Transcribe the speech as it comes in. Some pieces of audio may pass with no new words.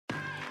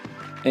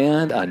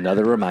And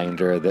another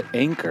reminder that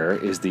Anchor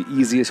is the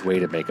easiest way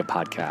to make a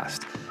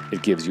podcast.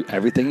 It gives you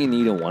everything you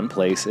need in one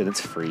place and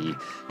it's free.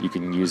 You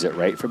can use it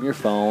right from your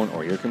phone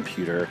or your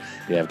computer.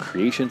 They have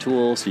creation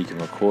tools so you can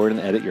record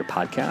and edit your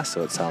podcast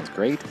so it sounds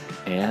great,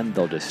 and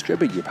they'll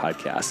distribute your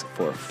podcast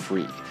for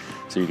free.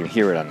 So you can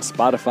hear it on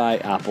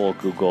Spotify, Apple,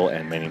 Google,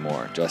 and many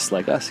more, just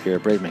like us here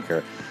at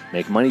Bravemaker.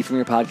 Make money from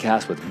your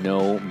podcast with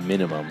no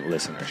minimum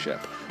listenership.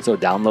 So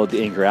download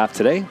the Anchor app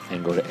today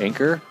and go to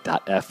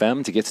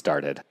anchor.fm to get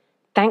started.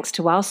 Thanks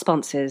to our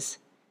sponsors.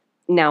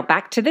 Now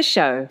back to the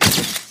show.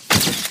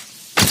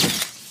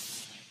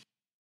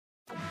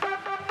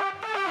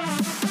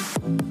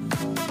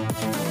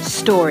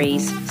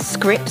 Stories,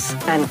 scripts,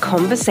 and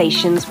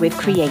conversations with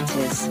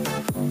creators.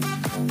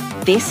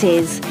 This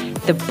is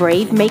the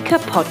Bravemaker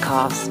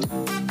Podcast.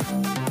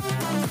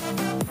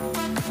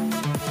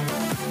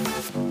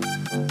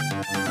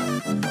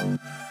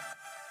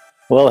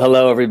 Well,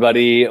 hello,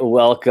 everybody.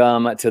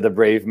 Welcome to the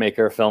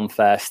Bravemaker Film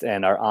Fest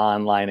and our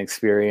online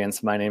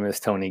experience. My name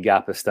is Tony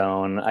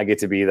Gapistone. I get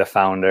to be the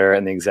founder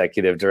and the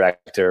executive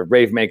director of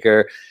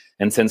Bravemaker.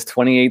 And since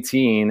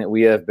 2018,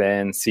 we have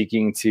been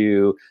seeking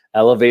to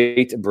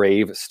elevate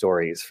brave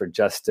stories for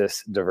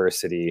justice,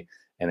 diversity,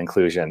 and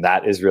inclusion.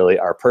 That is really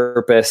our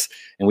purpose.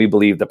 And we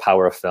believe the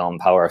power of film,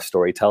 power of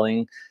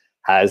storytelling,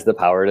 has the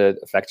power to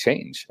affect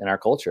change in our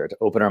culture, to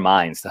open our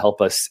minds, to help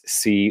us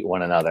see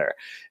one another.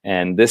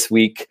 And this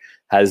week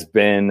has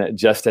been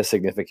just as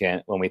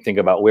significant when we think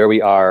about where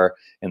we are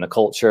in the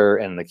culture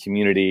and the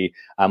community.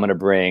 I'm going to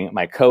bring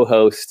my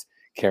co-host,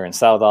 Karen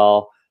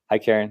Southall. Hi,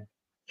 Karen.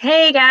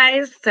 Hey,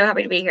 guys. So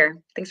happy to be here.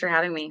 Thanks for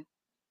having me.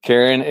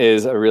 Karen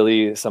is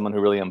someone who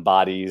really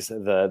embodies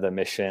the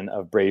mission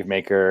of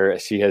Bravemaker.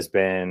 She has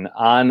been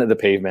on the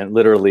pavement,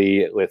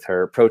 literally, with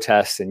her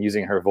protests and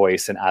using her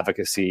voice and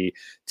advocacy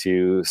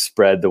to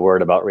spread the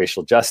word about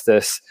racial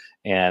justice.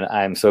 And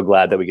I'm so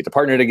glad that we get to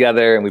partner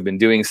together, and we've been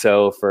doing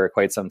so for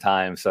quite some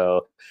time.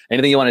 So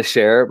anything you want to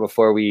share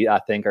before we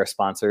thank our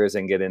sponsors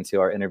and get into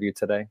our interview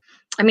today?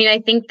 I mean, I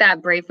think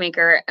that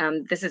Bravemaker,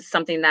 this is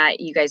something that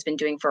you guys have been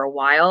doing for a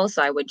while.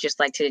 So I would just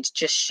like to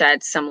just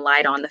shed some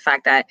light on the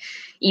fact that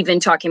even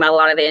talking about a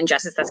lot of the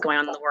injustice that's going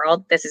on in the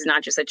world, this is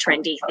not just a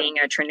trendy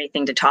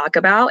thing to talk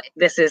about.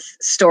 This is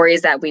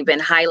stories that we've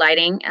been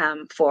highlighting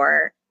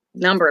for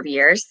number of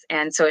years.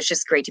 And so it's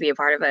just great to be a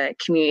part of a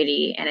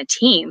community and a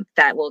team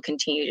that will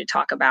continue to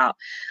talk about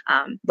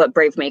what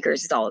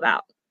Bravemakers is all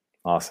about.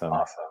 Awesome.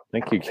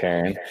 Thank you,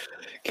 Karen.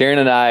 Karen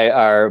and I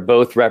are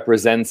both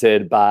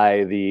represented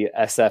by the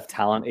SF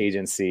Talent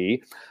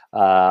Agency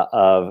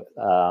of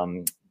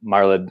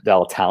Marla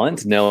Del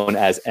Talent, known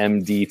as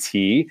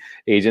MDT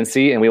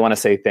Agency. And we want to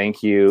say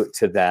thank you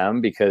to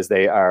them because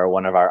they are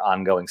one of our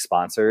ongoing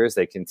sponsors.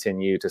 They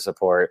continue to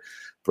support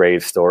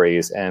brave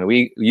stories. And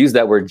we use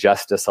that word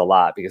justice a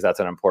lot because that's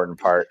an important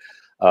part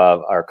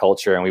of our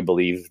culture. And we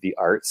believe the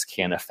arts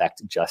can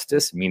affect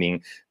justice,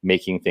 meaning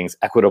making things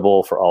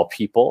equitable for all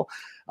people,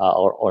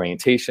 all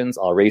orientations,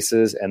 all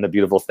races. And the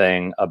beautiful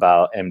thing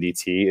about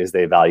MDT is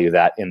they value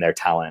that in their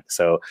talent.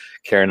 So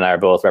Karen and I are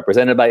both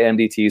represented by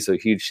MDT. So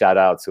huge shout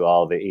out to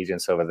all the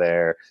agents over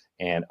there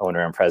and owner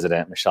and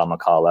president Michelle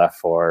McCullough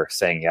for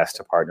saying yes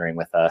to partnering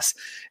with us.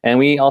 And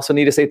we also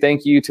need to say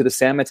thank you to the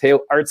San Mateo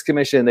Arts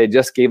Commission. They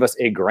just gave us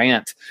a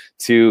grant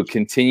to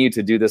continue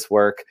to do this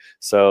work.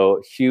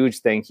 So huge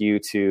thank you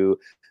to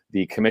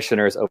the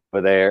commissioners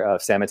over there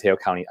of San Mateo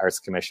County Arts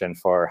Commission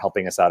for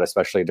helping us out,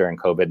 especially during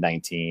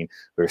COVID-19.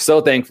 We're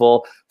so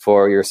thankful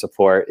for your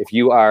support. If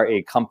you are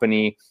a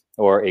company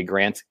or a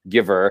grant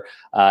giver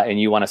and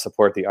you want to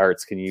support the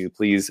arts, can you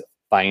please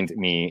find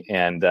me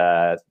and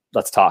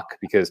let's talk,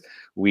 because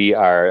we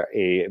are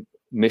a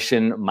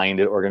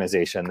mission-minded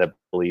organization that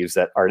believes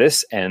that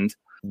artists and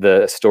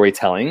the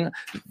storytelling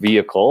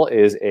vehicle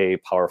is a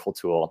powerful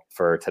tool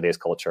for today's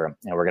culture.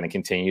 And we're going to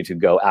continue to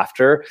go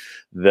after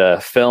the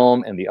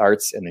film and the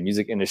arts and the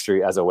music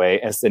industry as a way.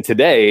 And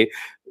today,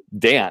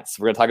 dance.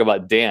 We're going to talk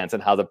about dance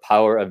and how the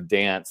power of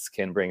dance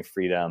can bring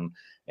freedom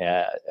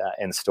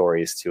and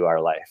stories to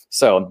our life.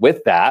 So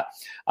with that,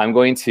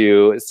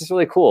 it's just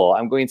really cool.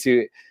 I'm going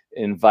to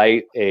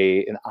invite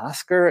an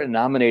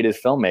Oscar-nominated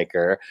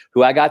filmmaker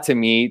who I got to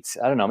meet,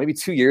 I don't know, maybe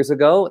 2 years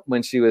ago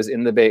when she was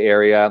in the Bay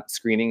Area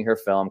screening her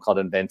film called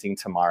Inventing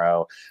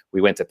Tomorrow. We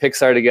went to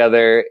Pixar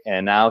together,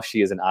 and now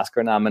she is an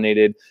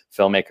Oscar-nominated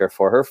filmmaker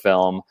for her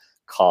film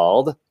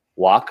called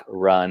Walk,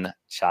 Run,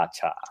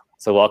 Cha-Cha.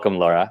 So welcome,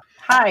 Laura.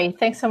 Hi,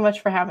 thanks so much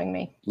for having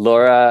me.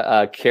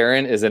 Laura,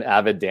 Karen is an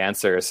avid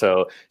dancer,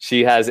 so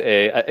she has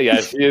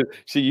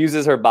she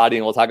uses her body,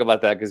 and we'll talk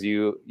about that because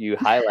you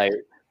highlight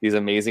these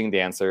amazing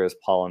dancers,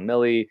 Paul and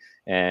Millie,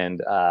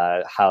 and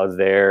how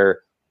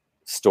their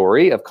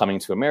story of coming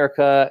to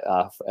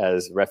America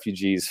as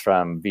refugees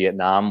from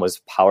Vietnam was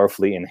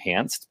powerfully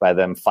enhanced by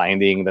them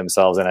finding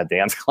themselves in a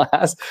dance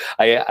class.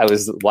 I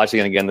was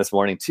watching it again this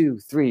morning, 2,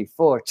 3,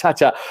 4,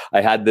 cha-cha.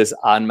 I had this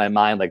on my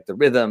mind, like the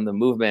rhythm, the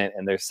movement,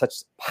 and there's such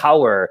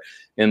power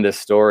in this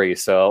story.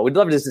 So we'd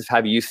love to just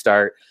have you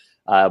start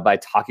by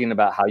talking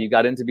about how you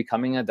got into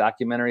becoming a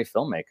documentary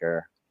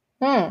filmmaker.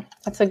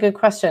 That's a good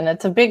question.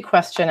 It's a big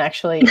question,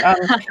 actually.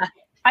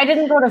 I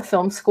didn't go to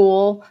film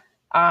school.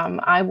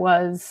 I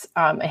was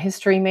a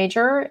history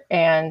major,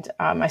 and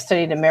I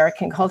studied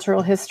American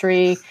cultural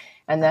history.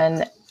 And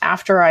then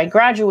after I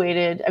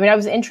graduated, I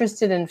was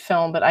interested in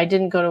film, but I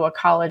didn't go to a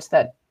college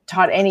that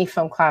taught any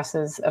film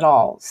classes at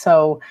all.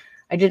 So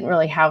I didn't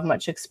really have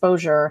much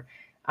exposure.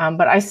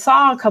 But I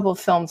saw a couple of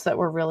films that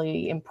were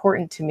really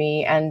important to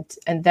me. And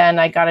then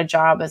I got a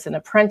job as an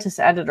apprentice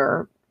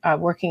editor,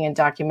 working in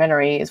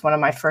documentary is one of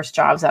my first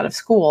jobs out of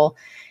school.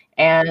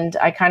 And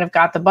I kind of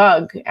got the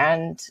bug,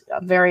 and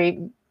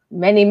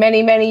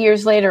many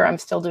years later, I'm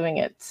still doing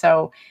it.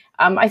 So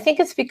I think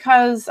it's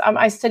because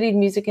I studied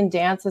music and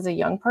dance as a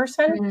young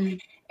person.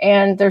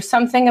 And there's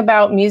something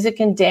about music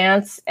and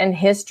dance and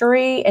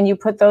history, and you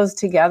put those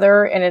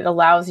together and it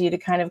allows you to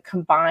kind of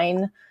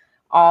combine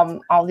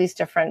all these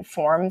different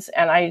forms.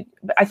 And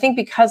I think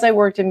because I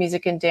worked in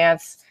music and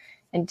dance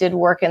and did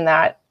work in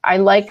that, I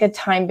like a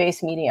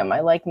time-based medium. I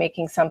like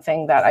making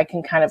something that I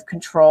can kind of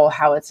control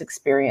how it's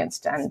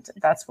experienced. And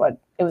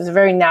it was a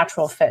very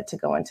natural fit to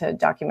go into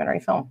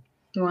documentary film.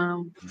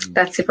 Wow,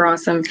 that's super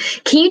awesome.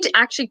 Can you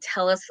actually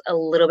tell us a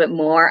little bit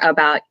more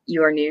about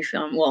your new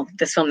film? Well,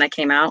 this film that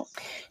came out.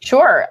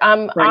 Sure.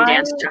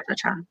 Dance,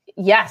 Cha-Cha-Cha.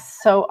 Yes.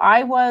 So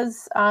I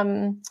was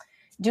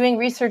doing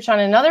research on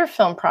another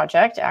film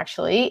project,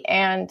 actually.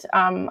 And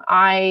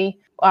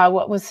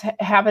what was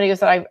happening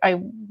is that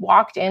I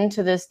walked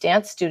into this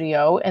dance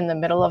studio in the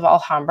middle of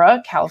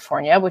Alhambra,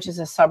 California, which is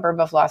a suburb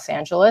of Los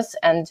Angeles.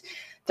 And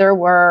there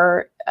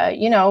were,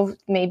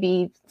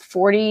 maybe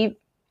 40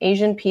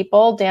 Asian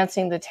people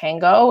dancing the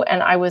tango.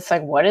 And I was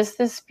like, what is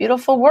this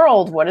beautiful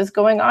world? What is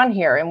going on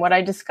here? And what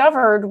I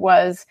discovered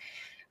was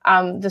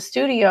the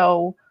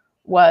studio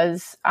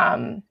was,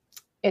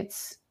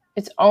 it's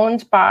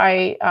owned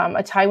by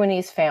a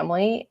Taiwanese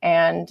family.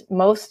 And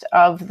most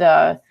of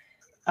the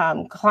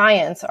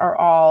clients are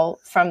all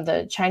from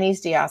the Chinese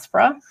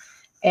diaspora.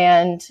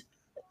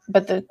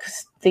 But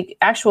the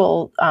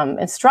actual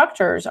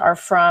instructors are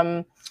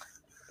from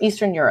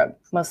Eastern Europe,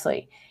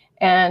 mostly.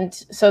 And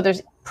so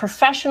there's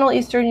professional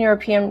Eastern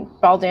European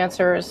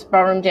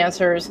ballroom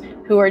dancers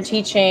who are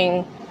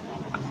teaching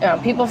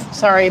people,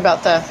 sorry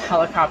about the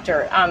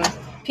helicopter,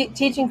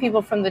 teaching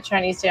people from the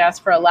Chinese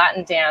diaspora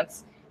Latin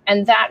dance.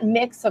 And that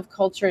mix of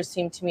cultures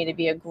seemed to me to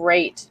be a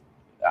great,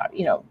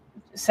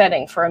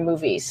 setting for a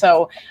movie.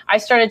 So I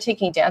started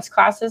taking dance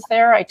classes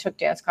there. I took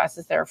dance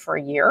classes there for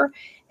a year.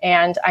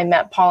 And I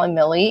met Paul and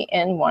Millie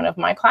in one of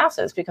my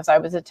classes because I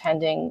was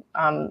attending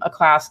a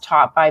class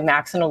taught by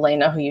Max and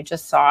Elena, who you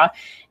just saw.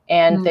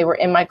 And they were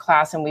in my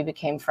class and we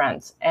became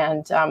friends.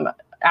 And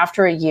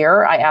after a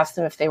year, I asked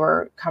them if they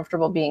were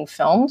comfortable being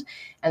filmed.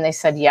 And they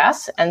said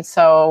yes. And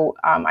so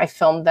I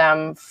filmed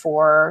them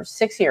for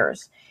 6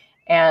 years.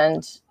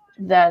 And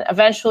then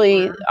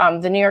eventually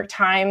the New York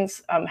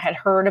Times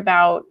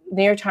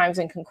New York Times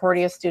and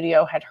Concordia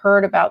Studio had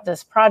heard about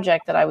this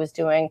project that I was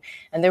doing,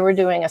 and they were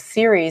doing a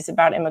series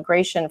about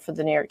immigration for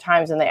the New York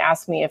Times. And they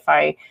asked me if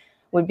I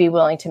would be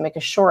willing to make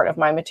a short of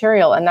my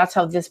material. And that's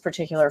how this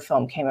particular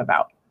film came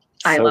about.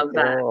 I love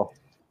that.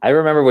 I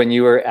remember when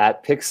you were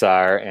at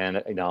Pixar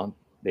and,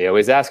 they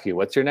always ask you,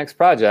 what's your next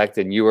project?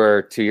 And you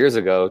were 2 years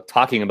ago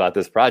talking about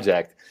this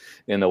project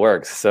in the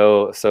works.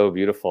 So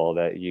beautiful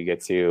that you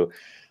get to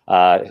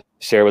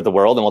share with the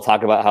world, and we'll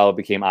talk about how it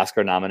became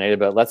Oscar nominated.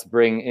 But let's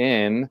bring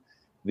in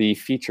the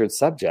featured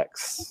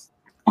subjects.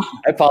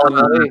 Hi, Paul and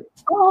Millie.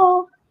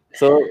 Oh.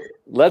 So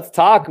let's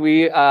talk.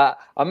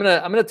 I'm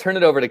gonna turn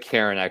it over to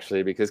Karen,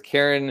 actually, because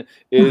Karen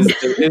is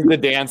the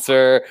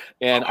dancer,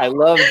 and I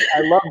love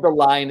the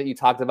line that you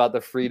talked about,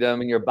 the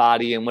freedom in your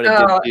body and what it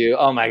did to you.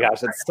 Oh my gosh,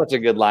 that's such a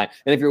good line.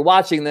 And if you're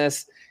watching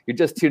this, you're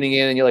just tuning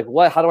in, and you're like,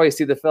 what? How do I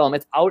see the film?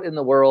 It's out in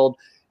the world.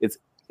 It's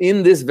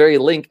in this very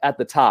link at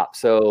the top.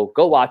 So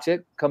go watch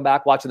it, come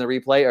back watching the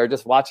replay, or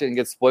just watch it and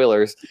get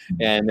spoilers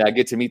and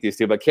get to meet these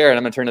two. But Karen,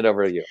 I'm going to turn it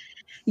over to you.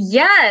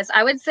 Yes,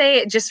 I would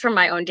say just from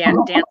my own dance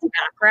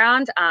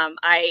background,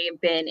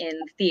 I've been in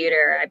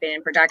theater, I've been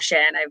in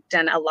production, I've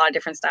done a lot of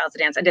different styles of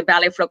dance. I did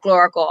ballet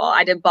folklorical,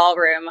 I did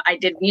ballroom, I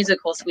did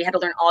musicals. So we had to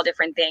learn all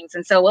different things.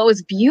 And so what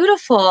was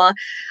beautiful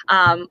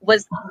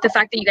was the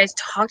fact that you guys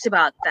talked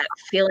about that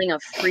feeling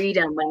of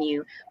freedom when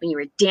you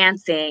were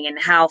dancing and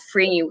how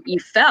free you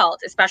felt.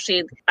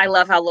 Especially, I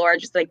love how Laura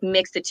just like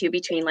mixed the two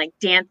between like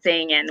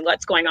dancing and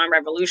what's going on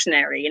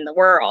revolutionary in the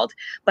world,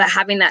 but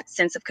having that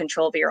sense of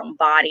control of your own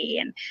body.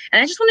 And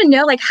I just want to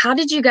know, like, how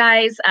did you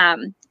guys,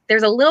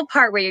 there's a little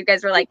part where you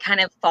guys were like kind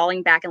of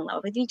falling back in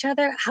love with each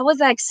other. How was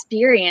that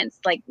experience,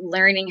 like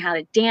learning how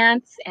to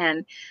dance,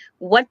 and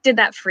what did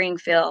that feeling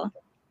feel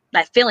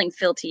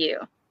to you?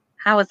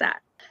 How was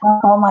that?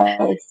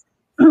 My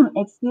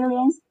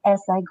experience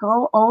as I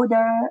grow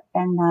older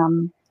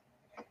and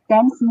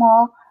dance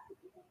more,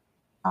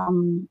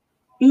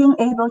 being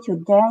able to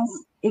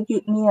dance, it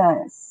gives me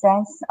a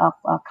sense of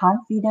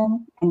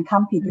confidence and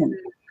competence.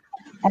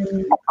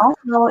 And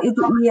also it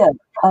gives me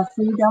a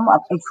freedom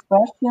of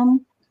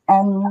expression,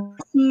 and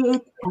see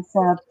it as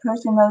a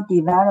personal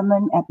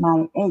development at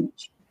my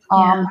age.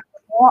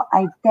 more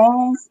I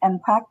dance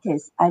and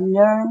practice, I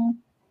learn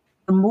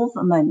the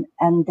movement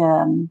and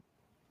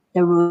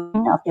the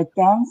routine of the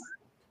dance.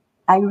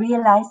 I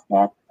realized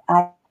that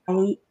I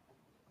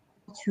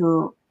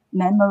to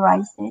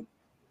memorize it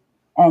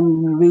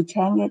and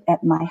retain it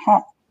at my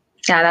head.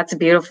 Yeah, that's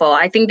beautiful.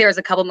 I think there's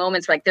a couple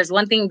moments like there's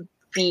one thing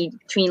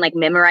between like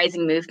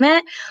memorizing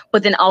movement,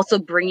 but then also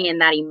bringing in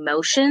that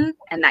emotion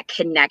and that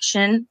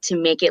connection to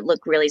make it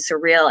look really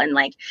surreal and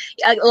like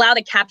allow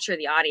to capture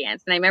the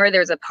audience. And I remember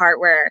there was a part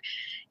where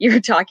you were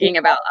talking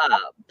about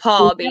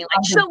Paul being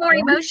like, show more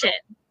emotion,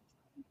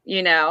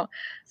 you know?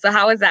 So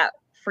how was that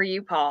for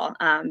you, Paul,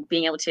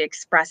 being able to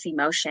express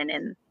emotion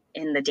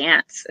in the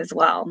dance as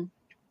well?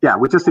 Yeah,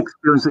 we just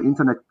experienced an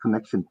internet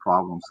connection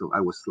problem. So I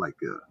was like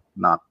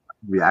not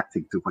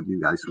reacting to what you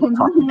guys were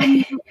talking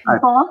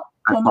about.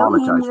 Can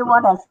you hear me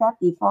what I said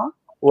before?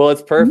 Well,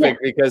 it's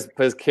perfect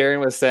because Karen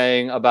was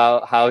saying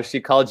about how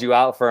she called you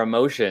out for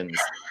emotions.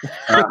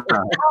 Thank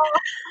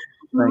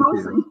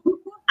you.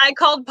 I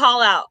called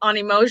Paul out on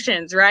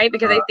emotions, right?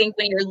 Because I think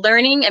when you're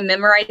learning and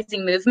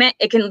memorizing movement,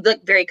 it can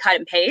look very cut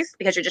and paste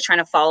because you're just trying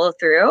to follow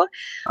through.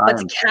 But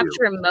to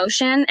capture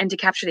emotion and to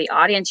capture the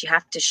audience, you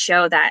have to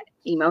show that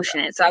emotion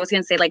in it. So I was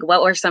going to say, like,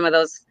 what were some of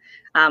those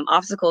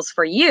obstacles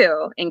for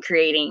you in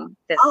creating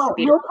this?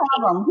 No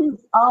problem.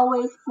 He's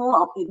always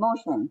full of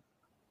emotion.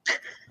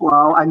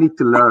 Well, I need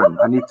to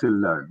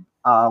learn.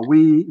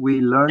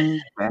 We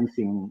learn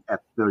dancing at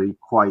very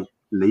quite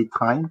late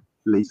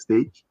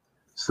stage.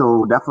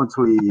 So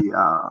definitely,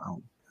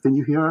 can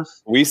you hear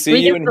us? We see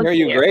you and hear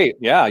you great.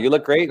 Yeah, you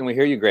look great and we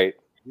hear you great.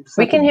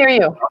 We can hear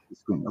you.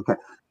 Okay.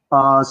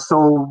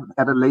 So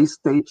at a late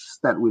stage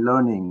that we're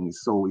learning,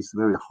 so it's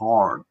very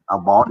hard. Our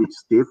body is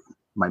stiff.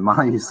 My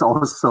mind is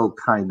also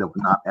kind of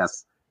not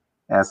as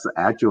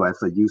agile as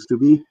I used to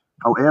be.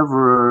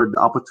 However,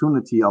 the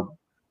opportunity of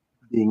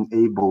being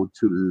able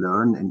to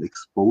learn and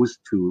expose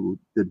to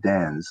the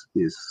dance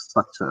is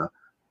such a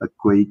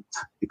great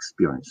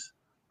experience.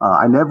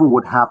 I never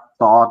would have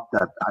thought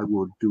that I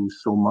would do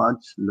so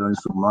much, learn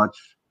so much,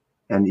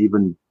 and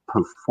even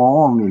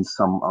perform in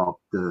some of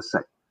the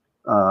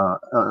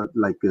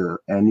like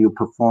annual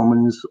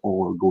performance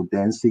or go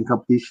dancing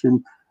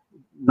competition.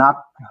 Not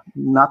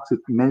to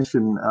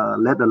mention,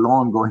 let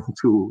alone going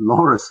to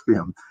Laura's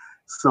film.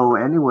 So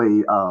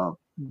anyway,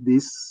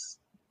 this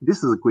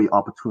is a great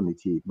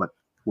opportunity. But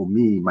for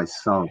me,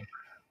 myself,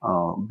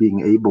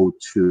 being able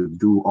to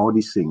do all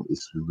these things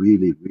is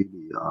really,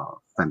 really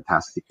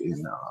fantastic.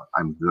 And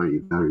I'm very,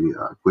 very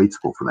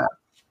grateful for that,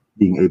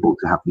 being able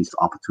to have these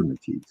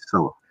opportunities.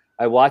 So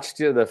I watched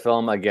the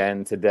film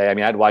again today. I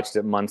mean, I'd watched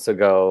it months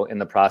ago in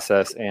the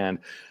process, and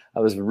I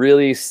was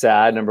really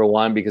sad, number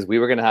one, because we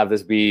were going to have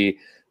this be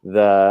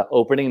the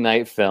opening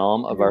night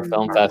film of our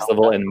film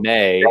festival in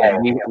May.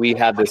 And we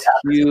had this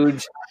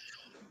huge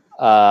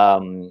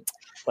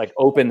like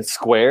open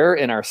square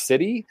in our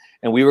city,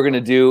 and we were going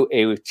to do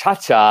a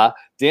cha-cha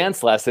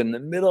dance lesson in the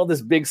middle of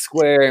this big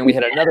square, and we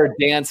had another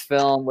dance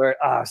film where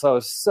so I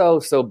was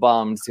so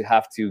bummed to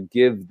have to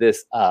give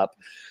this up.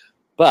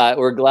 But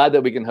we're glad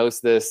that we can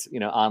host this,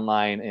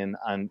 online in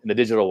the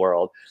digital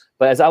world.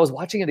 But as I was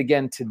watching it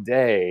again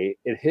today,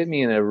 it hit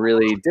me in a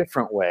really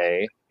different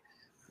way,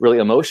 really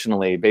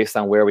emotionally, based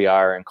on where we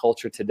are in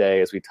culture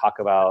today, as we talk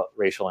about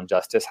racial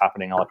injustice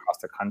happening all across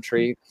the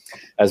country,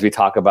 as we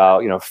talk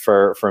about,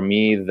 for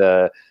me,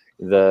 the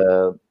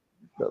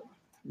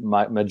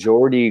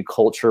majority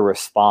culture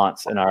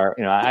response in our,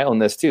 I own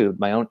this too,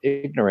 my own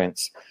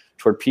ignorance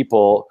toward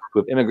people who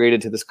have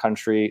immigrated to this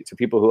country, to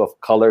people who have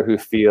color, who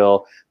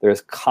feel there's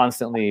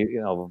constantly,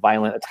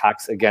 violent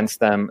attacks against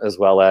them, as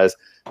well as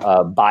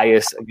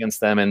bias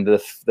against them. And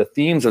the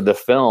themes of the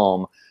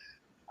film,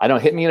 I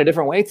don't hit me in a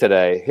different way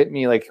today. Hit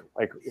me like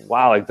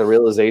wow, like the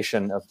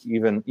realization of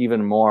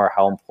even more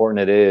how important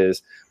it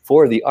is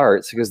for the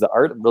arts, because the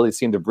art really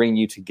seemed to bring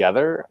you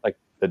together. Like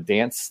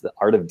the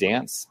art of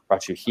dance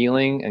brought you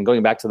healing, and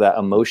going back to that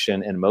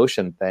emotion and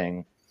motion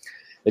thing,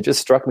 it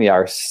just struck me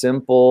our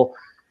simple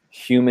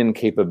human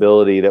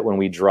capability that when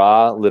we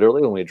draw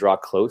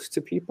close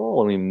to people,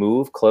 when we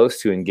move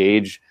close to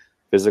engage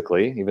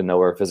physically, even though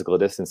we're physical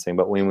distancing,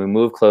 but when we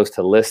move close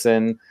to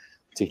listen,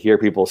 to hear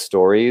people's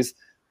stories,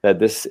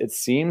 that it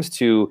seems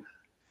to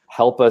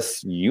help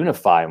us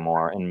unify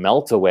more and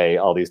melt away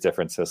all these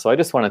differences. So I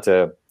just wanted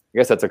to, I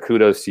guess that's a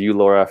kudos to you,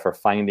 Laura, for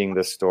finding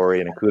this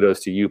story, and a kudos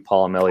to you,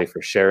 Paul and Millie, for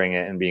sharing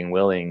it and being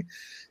willing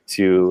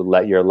to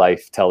let your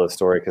life tell the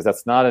story, because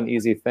that's not an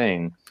easy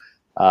thing,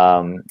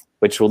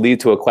 which will lead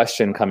to a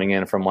question coming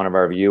in from one of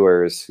our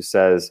viewers who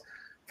says,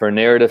 for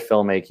narrative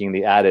filmmaking,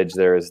 the adage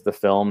there is the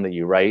film that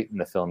you write and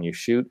the film you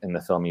shoot and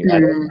the film you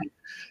edit.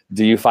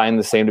 Do you find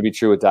the same to be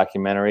true with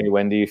documentary?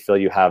 When do you feel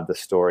you have the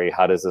story?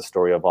 How does the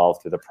story evolve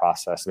through the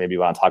process? Maybe you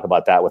want to talk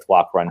about that with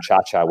Walk, Run,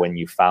 Cha-Cha, when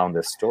you found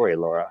this story,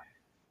 Laura.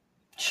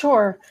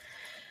 Sure.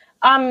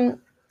 I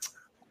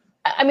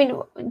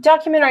mean,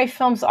 documentary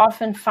films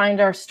often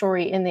find our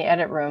story in the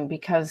edit room,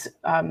 because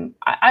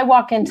I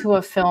walk into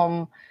a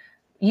film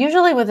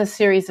usually with a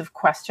series of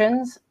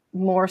questions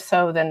more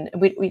so than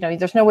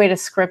there's no way to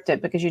script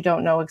it because you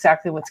don't know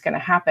exactly what's going to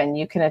happen.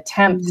 You can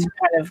attempt to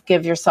kind of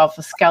give yourself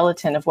a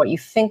skeleton of what you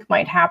think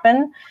might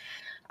happen.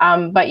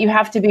 But you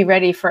have to be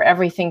ready for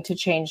everything to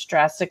change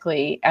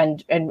drastically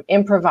and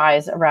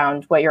improvise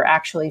around what you're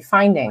actually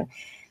finding.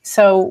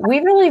 So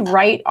we really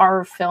write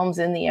our films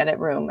in the edit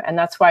room, and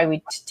that's why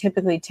we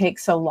typically take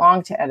so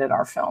long to edit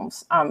our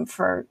films.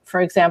 For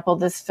example,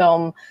 this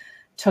film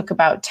took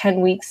about 10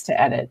 weeks to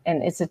edit,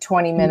 and it's a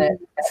 20-minute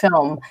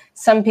film.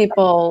 Some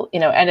people,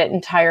 edit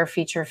entire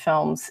feature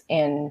films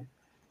in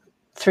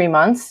 3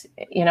 months,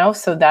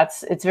 so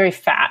it's very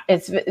fat.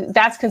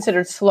 That's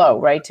considered slow,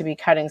 right? To be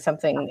cutting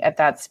something at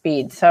that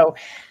speed. So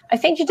I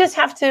think you just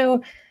have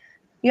to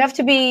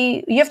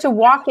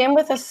walk in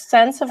with a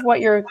sense of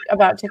what you're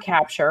about to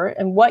capture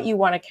and what you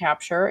want to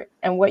capture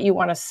and what you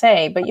want to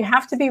say, but you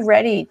have to be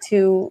ready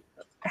to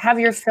have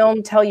your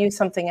film tell you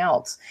something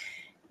else.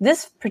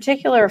 This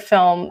particular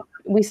film,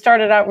 we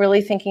started out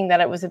really thinking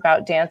that it was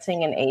about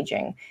dancing and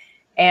aging.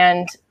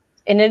 And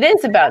it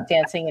is about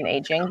dancing and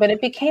aging, but it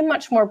became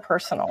much more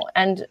personal.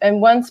 And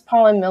once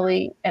Paul and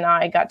Millie and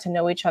I got to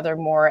know each other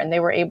more, and they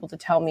were able to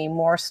tell me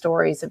more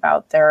stories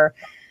about their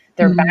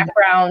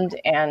background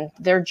and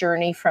their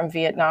journey from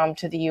Vietnam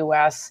to the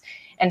US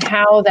and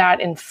how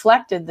that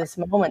inflected this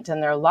moment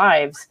in their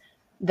lives,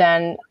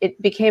 then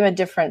it became a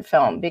different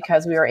film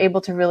because we were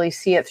able to really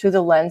see it through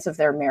the lens of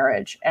their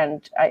marriage.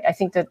 And I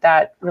think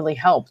that really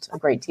helped a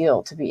great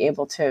deal to be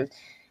able to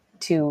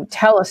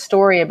tell a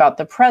story about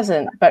the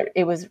present, but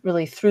it was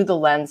really through the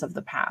lens of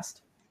the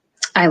past.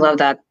 I love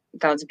that.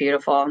 That was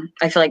beautiful.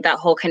 I feel like that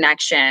whole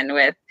connection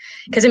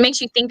because it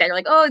makes you think that you're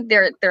like, oh,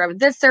 they're of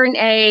this certain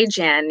age.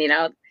 And,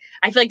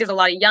 I feel like there's a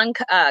lot of young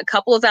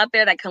couples out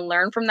there that can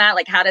learn from that,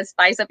 like how to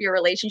spice up your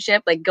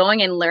relationship, like going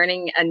and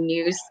learning a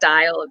new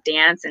style of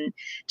dance and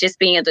just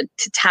being able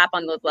to tap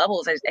on those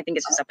levels. I think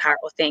it's just a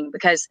powerful thing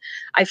because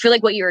I feel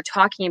like what you were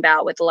talking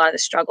about with a lot of the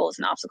struggles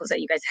and obstacles that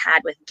you guys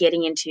had with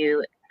getting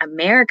into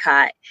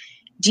America,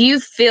 do you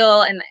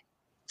feel, and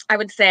I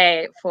would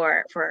say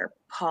for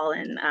Paul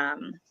and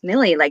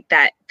Millie, like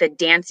that the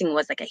dancing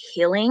was like a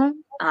healing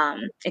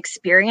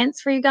experience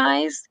for you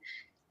guys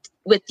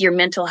with your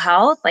mental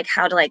health, like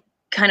how to like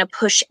kind of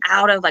push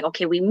out of like,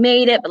 okay, we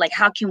made it, but like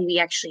how can we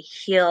actually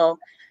heal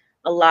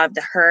a lot of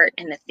the hurt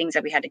and the things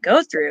that we had to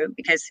go through?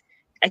 Because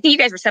I think you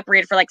guys were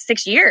separated for like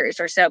 6 years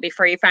or so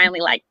before you finally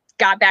like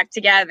got back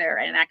together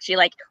and actually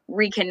like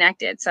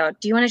reconnected. So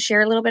do you want to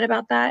share a little bit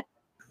about that?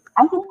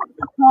 I think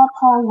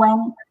Paul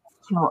went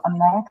to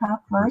America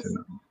first.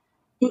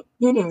 It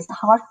is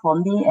hard for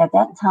me at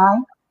that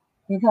time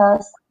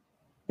because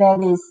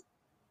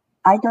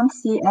I don't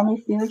see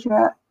any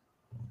future.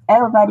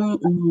 Everybody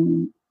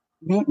in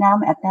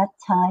Vietnam at that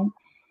time,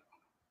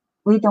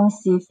 we don't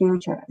see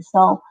future.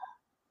 So,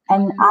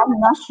 and I'm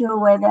not sure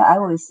whether I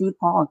will see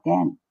Paul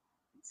again.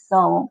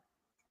 So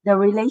the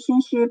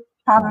relationship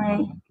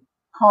probably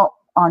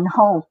on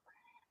hold.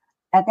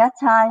 At that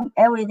time,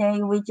 every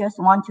day we just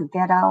want to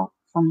get out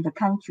from the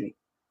country.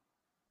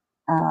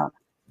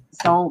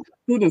 So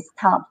it is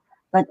tough.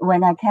 But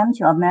when I came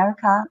to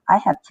America, I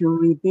had to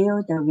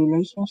rebuild the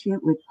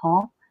relationship with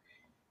Paul.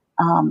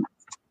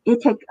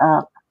 It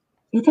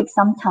takes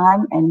some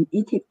time and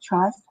it takes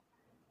trust,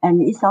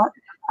 and it's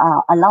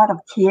a lot of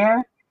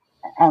tears.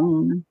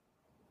 And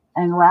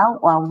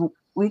well,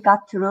 we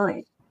got through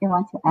it. You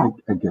want to add?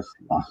 I guess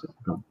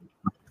awesome.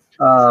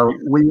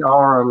 We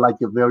are like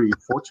very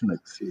fortunate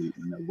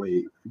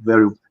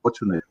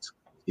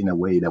in a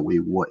way that we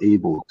were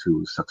able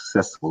to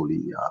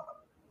successfully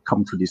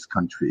come to this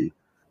country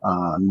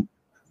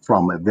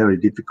from a very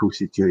difficult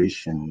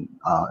situation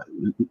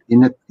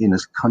in a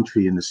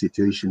country, in a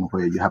situation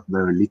where you have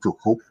very little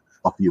hope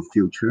of your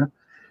future.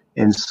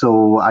 And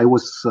so I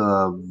was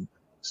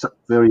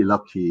very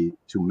lucky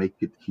to make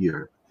it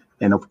here.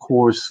 And of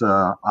course,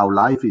 our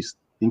life is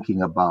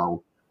thinking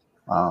about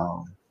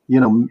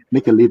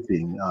make a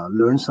living,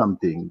 learn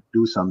something,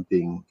 do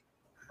something,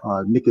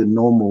 make a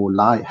normal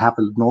life, have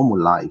a normal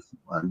life.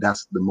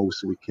 That's the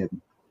most we can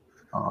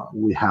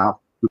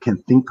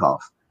think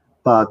of.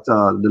 But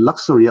the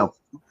luxury of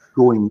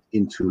going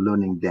into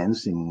learning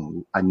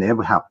dancing, I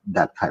never have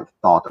that kind of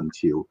thought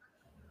until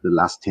the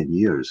last 10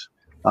 years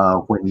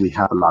when we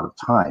have a lot of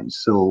time.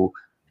 So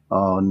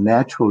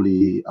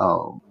naturally,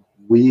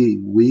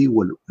 we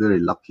were very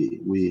lucky.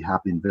 We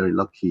have been very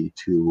lucky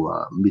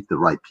to meet the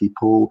right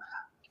people.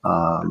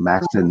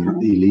 Max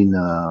and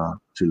Elena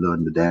to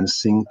learn the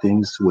dancing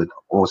things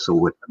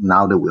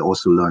now that we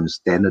also learn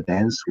standard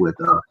dance with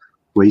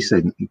Grace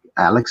and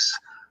Alex.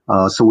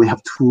 So we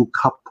have two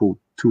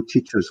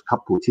teachers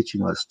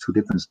teaching us two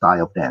different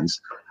style of dance.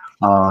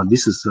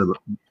 This is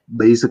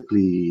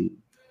basically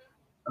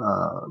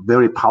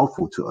very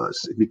powerful to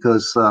us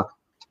because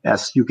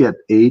as you get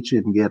age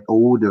and get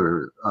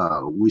older,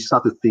 we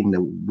start to think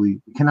that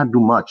we cannot do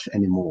much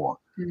anymore.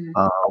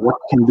 What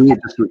can do is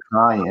just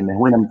retire. And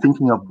when I'm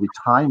thinking of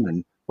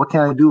retirement, what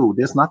can I do?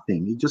 There's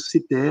nothing. You just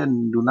sit there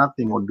and do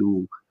nothing or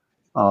do.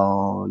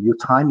 Your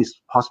time is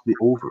possibly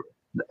over.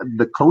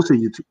 The closer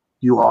you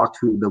you are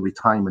to the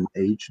retirement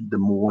age, the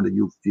more that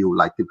you feel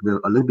like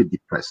you're a little bit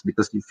depressed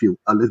because you feel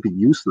a little bit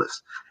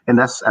useless. And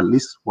that's at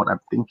least what I'm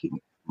thinking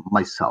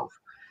myself.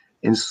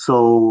 And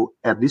so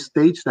at this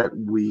stage that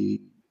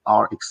we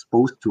are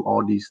exposed to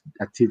all these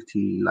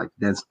activity like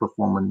dance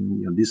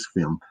performance, this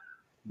film,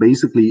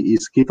 basically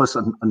it's give us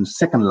a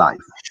second life.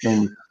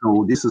 And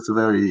so this is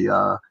very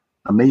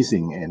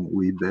amazing, and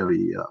we're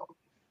very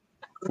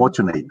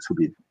fortunate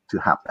to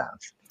have that.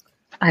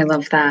 I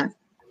love that.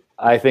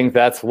 I think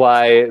that's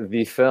why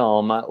the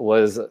film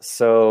was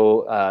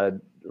so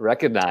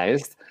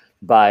recognized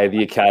by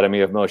the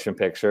Academy of Motion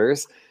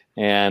Pictures,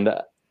 and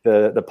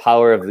the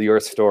power of your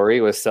story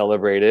was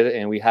celebrated.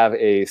 And we have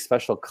a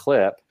special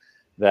clip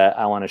that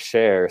I want to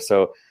share.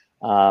 So,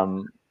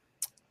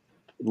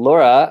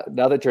 Laura,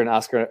 now that you're an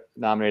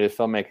Oscar-nominated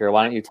filmmaker,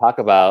 why don't you talk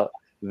about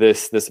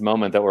this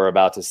moment that we're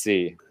about to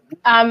see?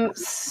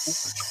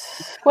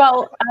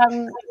 Paul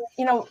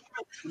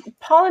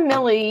and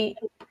Millie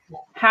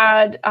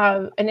had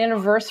an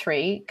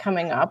anniversary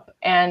coming up,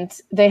 and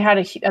they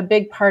had a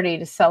big party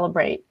to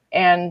celebrate.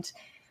 And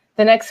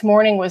the next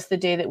morning was the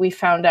day that we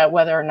found out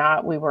whether or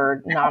not we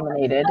were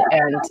nominated.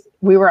 And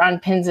we were on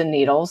pins and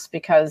needles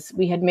because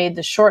we had made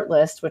the short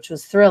list, which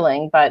was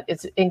thrilling, but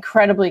it's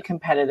incredibly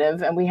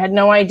competitive. And we had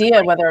no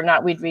idea whether or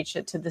not we'd reach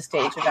it to the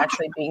stage of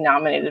actually being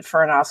nominated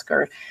for an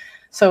Oscar.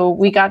 So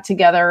we got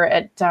together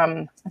at,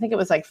 I think it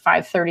was like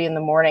 5:30 in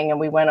the morning, and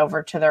we went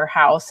over to their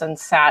house and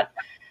sat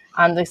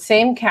on the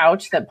same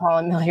couch that Paul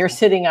and Millie are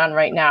sitting on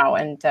right now.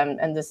 And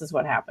this is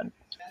what happened.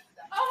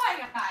 Oh my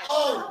God.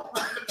 Oh.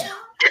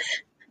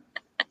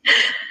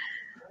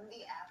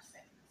 The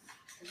absence.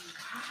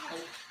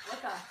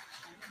 What the?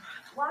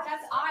 What?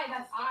 That's I.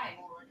 That's I.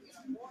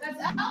 That's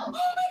L. Oh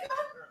my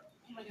God.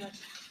 Oh my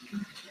gosh.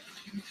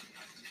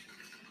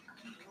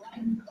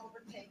 Life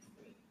overtakes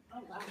me.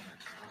 Oh wow.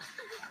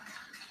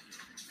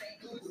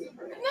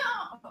 No.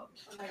 Oh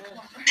my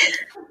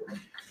God.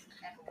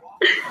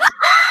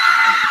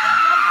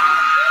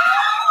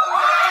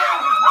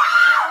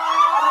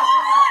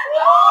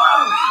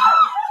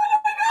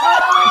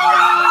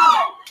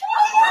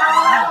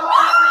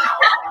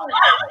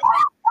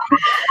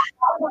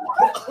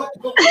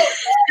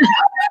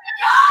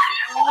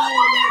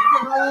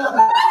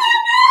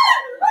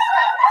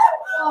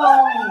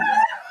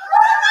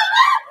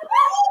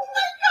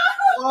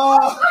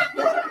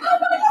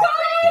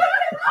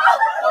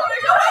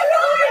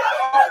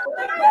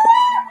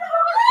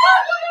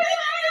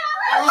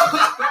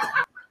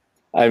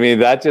 I mean,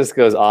 that just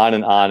goes on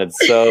and on.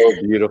 It's so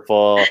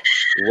beautiful,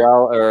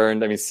 well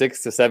earned. I mean,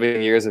 6 to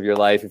 7 years of your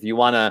life. If you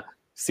want to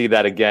see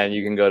that again,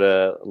 you can go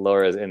to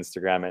Laura's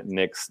Instagram at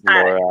Nix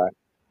Laura.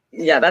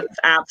 Yeah, that's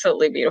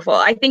absolutely beautiful.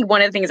 I think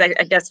one of the things, I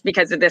guess,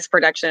 because of this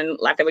production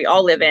life that we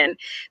all live in,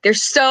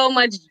 there's so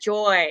much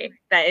joy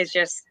that is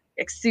just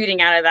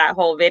exuding out of that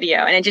whole video.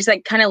 And it just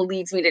like kind of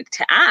leads me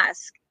to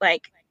ask,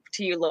 like,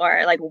 to you,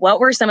 Laura, like,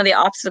 what were some of the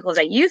obstacles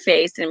that you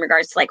faced in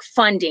regards to like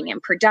funding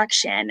and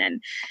production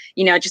and,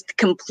 just the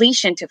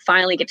completion to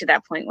finally get to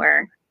that point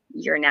where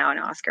you're now an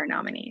Oscar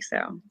nominee?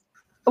 So,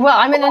 well,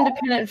 I'm an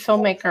independent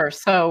filmmaker,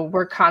 so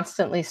we're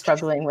constantly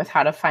struggling with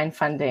how to find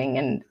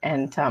funding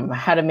and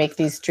how to make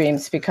these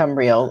dreams become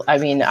real. I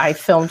mean, I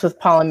filmed with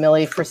Paul and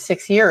Millie for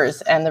 6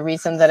 years, and the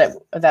reason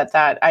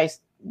that I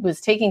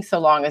was taking so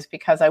long is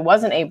because I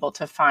wasn't able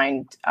to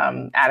find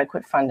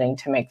adequate funding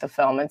to make the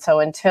film. And so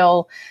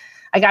until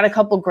I got a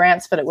couple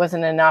grants, but it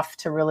wasn't enough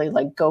to really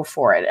like go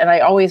for it. And I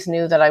always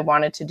knew that I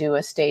wanted to do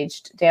a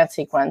staged dance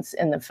sequence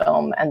in the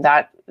film, and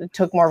that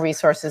took more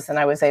resources than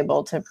I was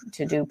able to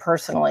do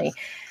personally.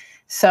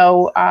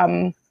 So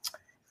I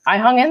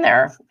hung in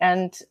there,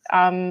 and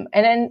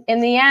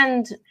in the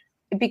end,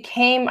 it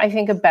became, I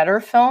think, a better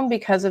film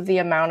because of the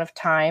amount of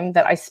time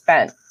that I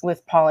spent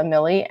with Paul and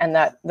Millie, and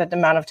that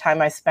amount of time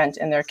I spent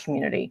in their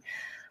community,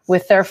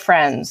 with their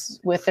friends,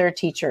 with their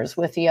teachers,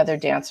 with the other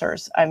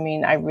dancers. I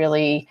mean, I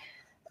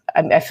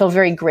feel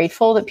very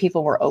grateful that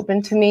people were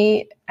open to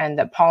me, and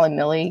that Paul and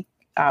Millie,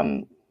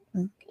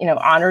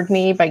 honored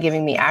me by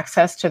giving me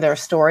access to their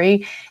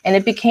story. And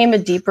it became a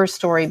deeper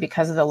story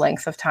because of the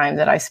length of time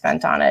that I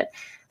spent on it.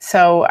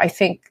 So I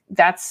think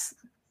that's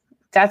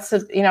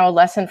a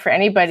lesson for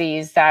anybody,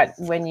 is that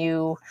when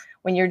you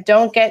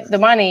don't get the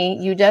money,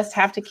 you just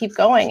have to keep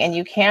going, and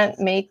you can't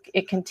make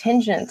it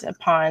contingent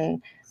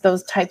upon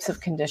those types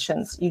of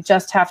conditions. You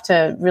just have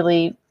to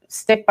really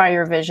stick by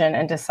your vision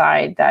and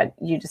decide that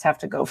you just have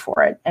to go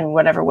for it in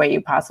whatever way you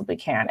possibly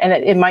can. And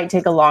it might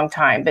take a long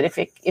time, but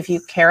if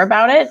you care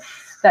about it,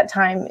 that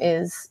time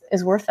is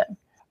worth it.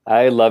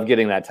 I love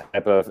getting that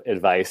type of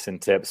advice and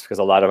tips, because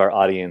a lot of our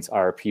audience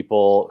are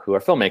people who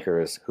are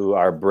filmmakers, who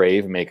are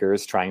brave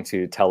makers trying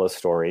to tell a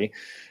story.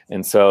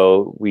 And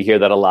so we hear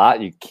that a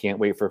lot. You can't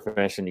wait for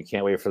permission. You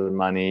can't wait for the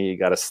money. You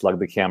got to slug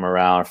the camera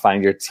around,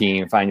 find your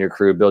team, find your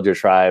crew, build your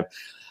tribe.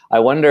 I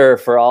wonder,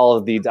 for all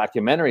of the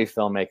documentary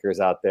filmmakers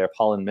out there,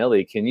 Paul and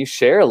Millie, can you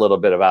share a little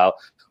bit about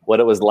what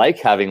it was like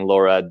having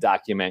Laura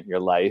document your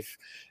life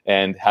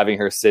and having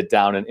her sit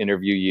down and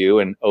interview you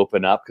and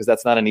open up? Because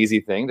that's not an easy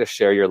thing, to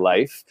share your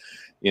life.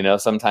 You know,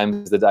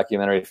 sometimes the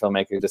documentary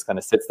filmmaker just kind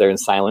of sits there in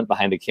silent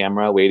behind a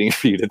camera waiting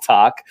for you to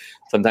talk.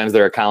 Sometimes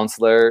they're a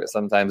counselor,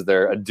 sometimes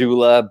they're a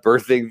doula,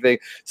 birthing thing.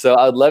 So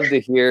I'd love to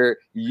hear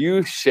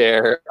you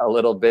share a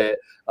little bit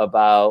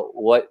about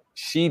what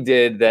she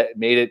did that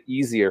made it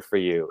easier for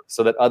you,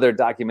 so that other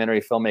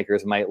documentary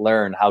filmmakers might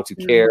learn how to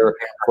care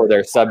for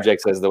their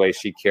subjects as the way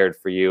she cared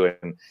for you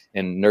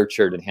and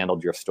nurtured and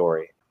handled your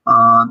story.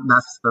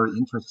 That's a very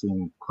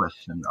interesting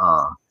question.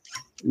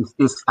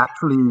 It's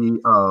actually,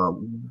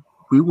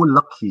 we were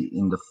lucky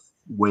in the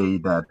way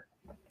that,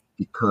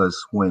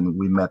 because when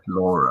we met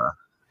Laura,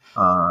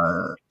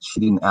 she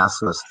didn't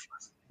ask us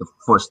the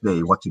first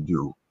day what to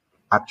do.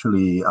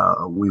 Actually,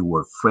 we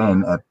were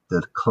friends at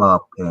the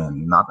club,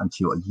 and not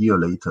until a year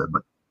later,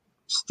 but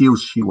still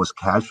she was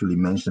casually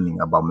mentioning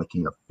about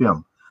making a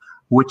film,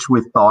 which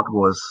we thought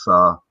was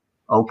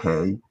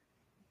okay.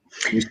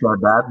 You said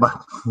that,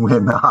 but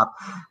we're not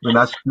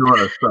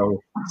sure.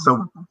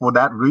 So for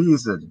that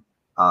reason,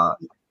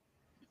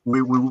 we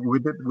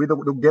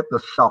don't get the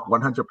shock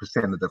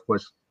 100% of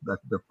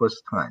the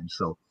first time.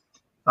 So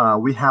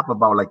we have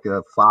about like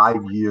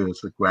 5 years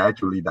to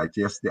gradually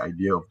digest the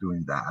idea of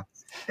doing that.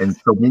 And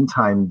so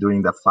meantime,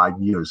 during that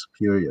 5 years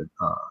period,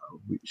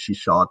 she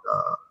shot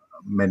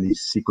many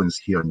sequences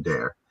here and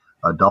there,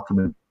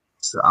 documents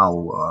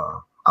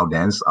our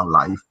dance, our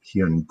life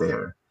here and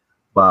there.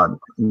 But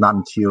not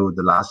until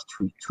the last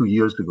two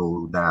years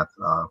ago that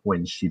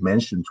when she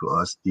mentioned to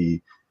us the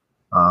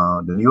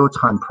New York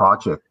Times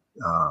project,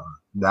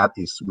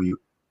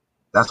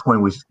 that's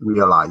when we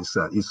realized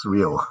it's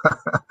real.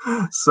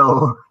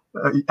 So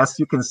as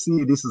you can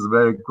see, this is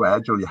very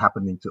gradually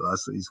happening to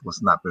us. It was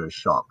not very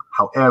shocked.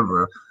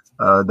 However,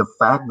 the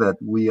fact that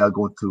we are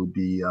going to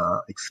be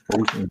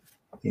exposed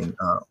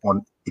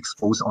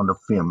on the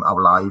film,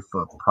 our life,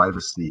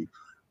 privacy,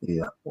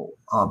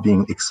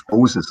 being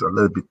exposed is a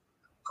little bit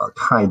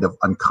kind of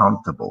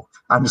uncomfortable.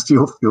 I'm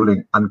still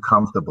feeling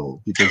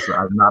uncomfortable because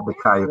I'm not the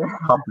kind of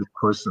public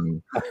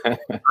person.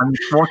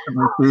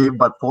 Unfortunately,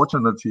 but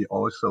fortunately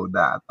also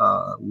that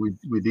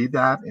we did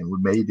that and we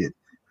made it.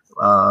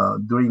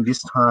 During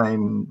this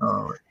time,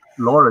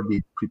 Laura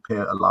did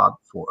prepare a lot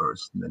for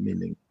us,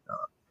 meaning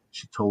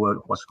she told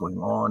us what's going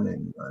on,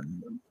 and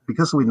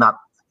because we're not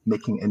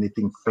making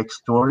anything fake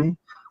story,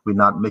 we're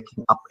not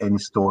making up any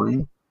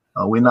story.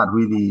 We're not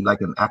really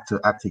like an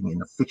actor acting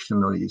in a fiction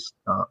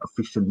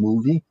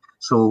movie.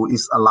 So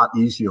it's a lot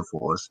easier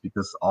for us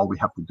because all we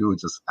have to do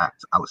is just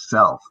act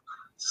ourselves.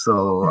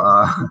 So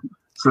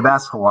so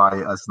that's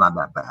why it's not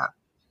that bad.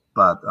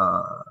 But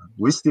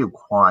we're still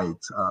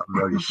quite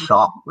very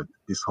shocked with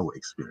this whole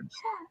experience.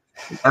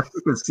 As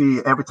you can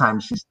see, every time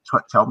she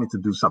tell me to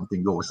do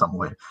something, go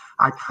somewhere,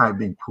 I kind of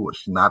being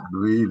pushed, not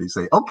really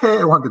say, okay,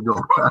 I want to go.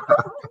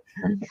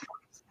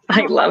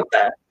 I love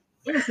that.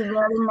 It's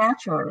very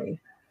naturally.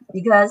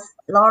 Because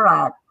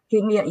Laura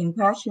gave me an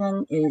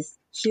impression is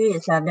she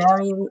is a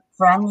very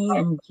friendly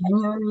and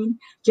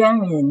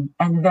genuine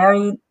and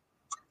very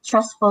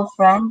trustful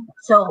friend.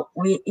 So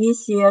we're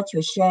easier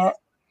to share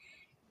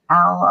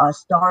our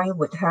story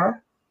with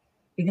her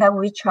because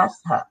we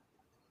trust her.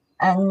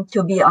 And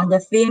to be on the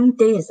film,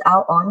 this is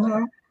our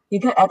honor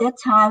because at that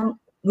time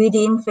we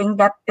didn't think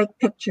that big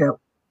picture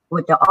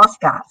with the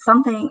Oscar.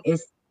 Something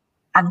is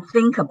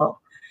unthinkable,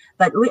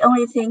 but we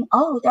only think,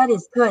 oh, that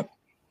is good.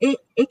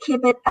 It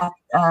keep it at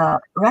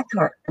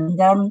record, and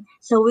then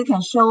so we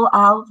can show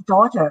our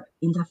daughter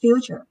in the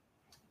future.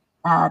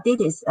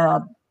 This is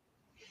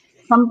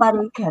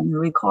somebody can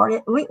record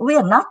it. We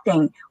are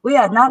nothing. We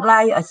are not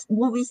like a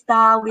movie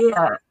star. We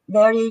are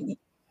very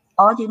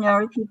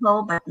ordinary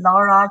people, but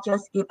Laura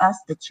just give us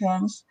the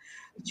chance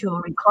to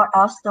record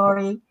our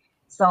story.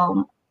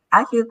 So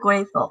I feel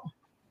grateful,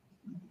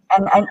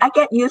 and I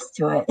get used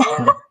to it.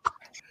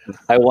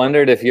 I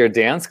wondered if your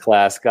dance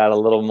class got a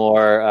little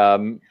more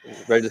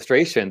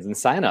registrations and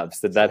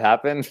signups. Did that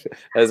happen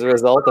as a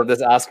result of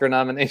this Oscar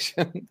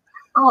nomination?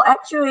 Oh,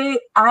 actually,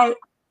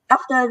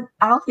 after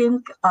our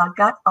film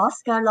got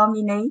Oscar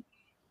nominated,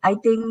 I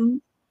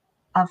think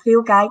a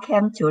few guys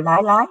came to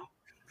Lai Lai,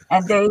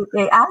 and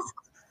they asked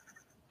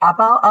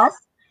about us,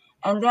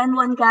 and then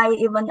one guy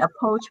even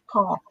approached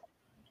Paul,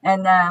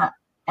 and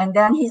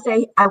then he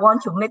said, "I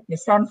want to make the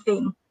same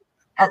thing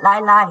at Lai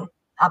Lai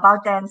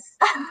about dance."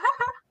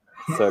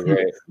 So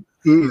great.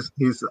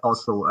 He's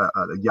also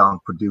a young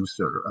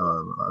producer,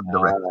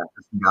 director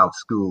out of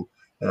school,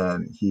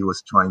 and he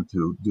was trying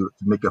to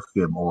make a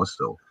film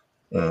also,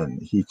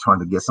 and he's trying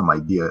to get some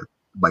idea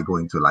by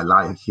going to Lai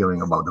Lai,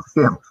 hearing about the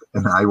film,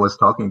 and I was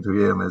talking to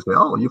him and say,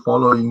 "Oh, you're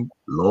following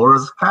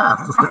Laura's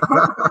path."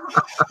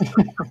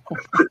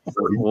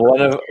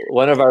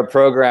 One of our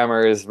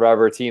programmers,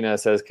 Robertina,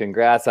 says,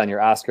 "Congrats on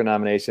your Oscar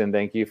nomination.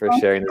 Thank you for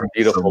sharing this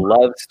beautiful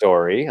love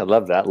story." I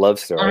love that love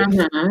story.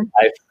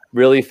 I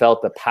really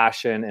felt the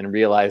passion and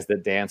realized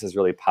that dance is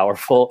really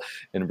powerful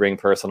and bring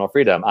personal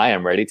freedom. I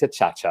am ready to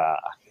cha-cha.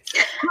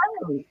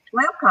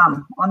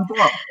 Welcome on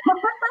board.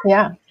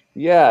 Yeah.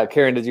 Yeah,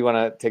 Karen, did you want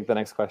to take the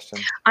next question?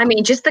 I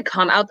mean, just the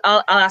comment.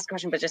 I'll ask a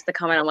question, but just the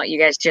comment on what you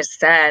guys just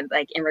said,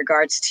 like in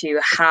regards to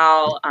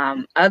how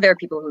other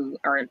people who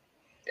are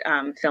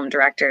film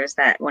directors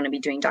that want to be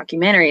doing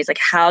documentaries, like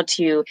how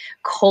to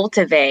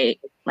cultivate,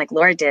 like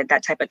Laura did,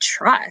 that type of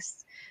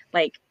trust.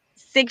 Like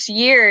 6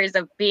 years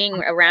of being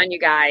around you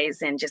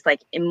guys and just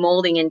like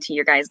molding into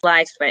your guys'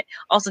 lives, but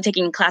also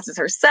taking classes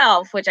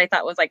herself, which I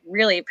thought was like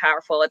really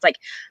powerful. It's like,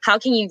 how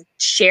can you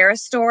share a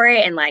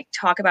story and like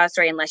talk about a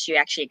story unless you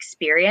actually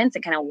experience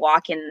and kind of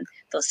walk in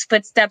those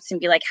footsteps and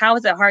be like, how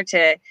does it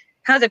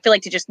feel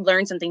like to just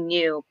learn something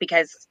new?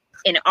 Because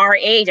in our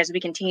age, as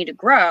we continue to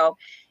grow,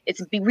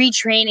 it's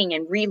retraining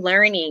and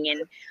relearning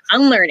and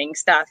unlearning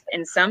stuff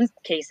in some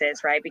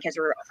cases, right? Because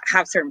we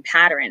have certain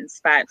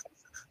patterns. But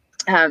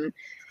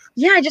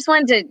yeah, I just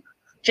wanted to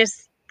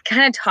just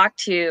kind of talk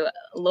to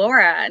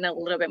Laura and a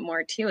little bit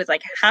more too. Is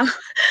like, how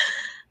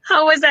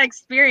was that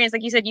experience?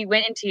 Like you said, you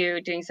went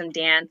into doing some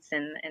dance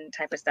and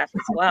type of stuff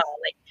as well.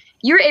 Like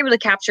you were able to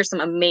capture some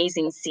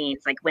amazing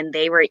scenes, like when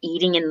they were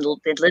eating in the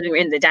living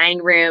room, in the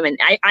dining room. And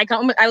I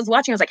was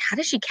watching, I was like, how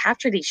does she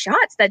capture these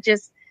shots that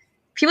just,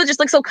 people just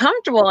look so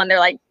comfortable and they're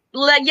like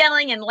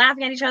yelling and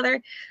laughing at each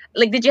other?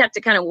 Like, did you have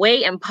to kind of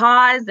wait and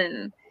pause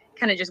and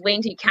kind of just wait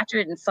until you captured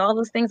it and saw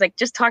those things? Like,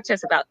 just talk to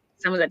us about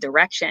some of the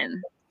direction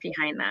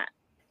behind that.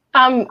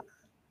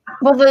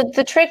 Well,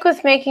 the trick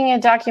with making a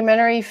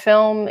documentary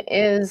film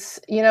is,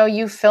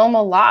 you film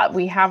a lot.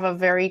 We have a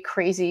very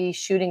crazy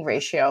shooting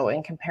ratio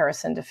in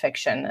comparison to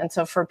fiction. And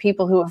so for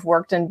people who have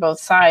worked in both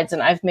sides,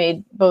 and I've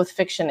made both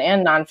fiction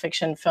and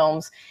nonfiction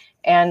films,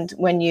 and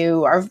when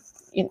you are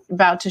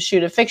about to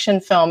shoot a fiction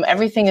film,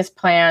 everything is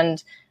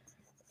planned.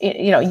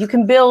 You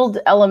can build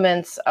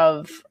elements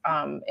of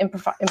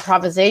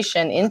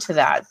improvisation into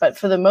that. But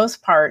for the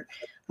most part,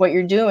 what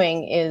you're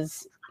doing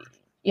is,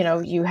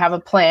 you have a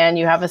plan,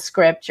 you have a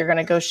script, you're going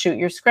to go shoot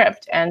your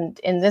script. And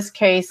in this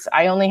case,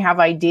 I only have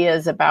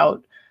ideas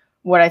about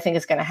what I think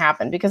is going to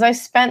happen because I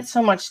spent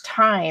so much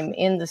time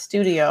in the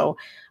studio.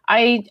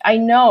 I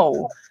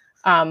know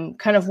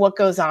kind of what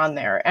goes on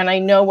there. And I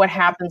know what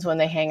happens when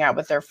they hang out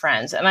with their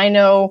friends. And I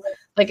know,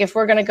 like, if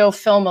we're going to go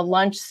film a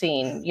lunch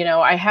scene,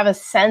 I have a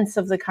sense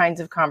of the kinds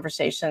of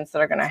conversations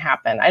that are going to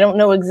happen. I don't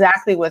know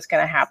exactly what's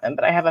going to happen,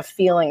 but I have a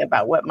feeling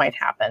about what might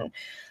happen.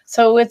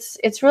 So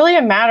it's really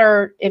a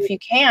matter, if you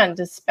can,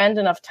 to spend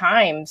enough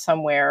time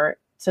somewhere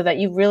so that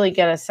you really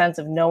get a sense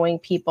of knowing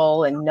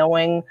people and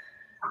knowing,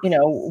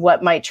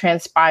 what might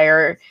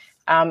transpire,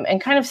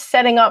 and kind of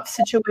setting up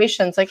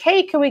situations like,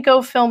 hey, can we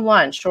go film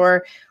lunch?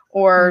 Or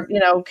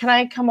can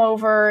I come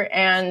over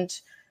and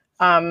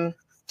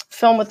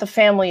film what the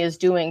family is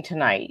doing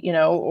tonight,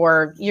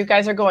 or you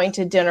guys are going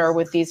to dinner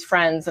with these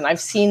friends. And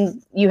I've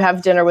seen you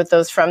have dinner with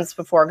those friends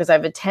before because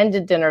I've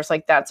attended dinners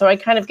like that. So I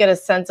kind of get a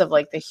sense of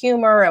like the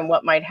humor and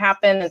what might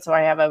happen. And so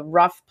I have a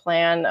rough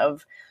plan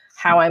of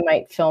how I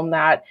might film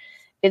that.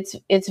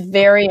 It's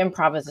very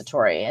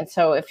improvisatory. And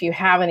so if you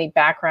have any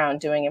background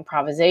doing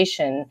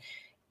improvisation,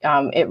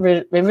 it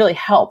really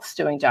helps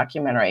doing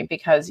documentary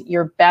because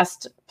your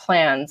best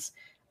plans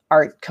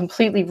are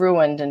completely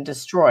ruined and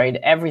destroyed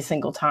every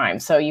single time.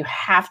 So you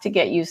have to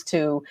get used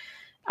to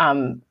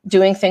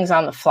doing things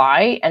on the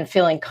fly and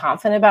feeling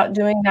confident about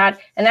doing that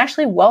and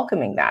actually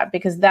welcoming that,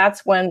 because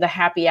that's when the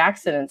happy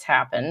accidents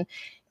happen.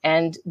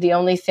 And the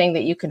only thing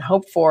that you can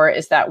hope for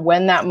is that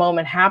when that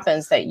moment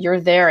happens, that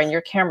you're there and your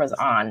camera's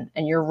on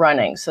and you're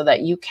running so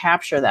that you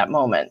capture that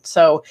moment.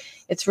 So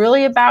it's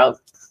really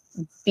about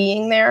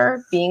being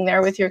there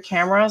with your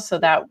camera so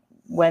that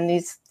when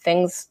these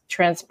things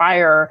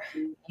transpire,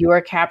 you are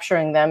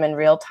capturing them in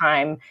real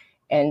time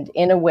and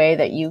in a way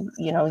that you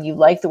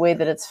like the way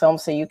that it's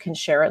filmed so you can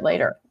share it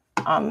later.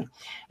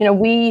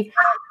 We,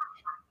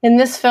 in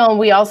this film,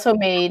 we also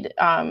made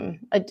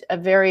a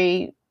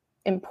very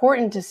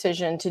important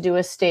decision to do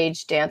a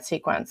staged dance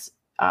sequence,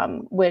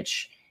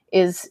 which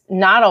is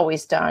not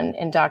always done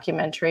in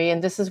documentary.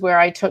 And this is where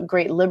I took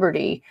great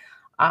liberty.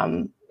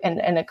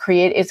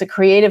 It's a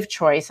creative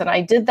choice. And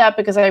I did that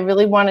because I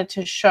really wanted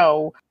to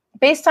show,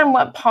 based on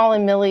what Paul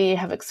and Millie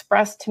have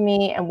expressed to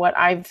me and what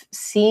I've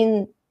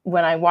seen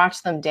when I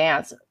watch them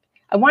dance,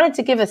 I wanted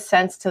to give a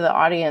sense to the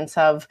audience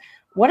of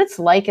what it's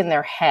like in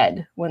their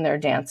head when they're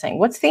dancing.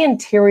 What's the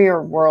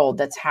interior world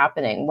that's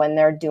happening when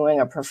they're doing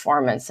a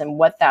performance and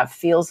what that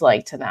feels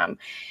like to them.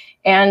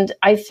 And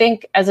I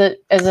think as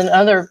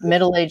another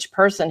middle-aged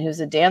person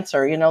who's a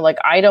dancer,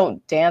 I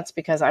don't dance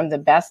because I'm the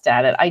best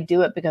at it. I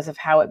do it because of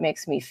how it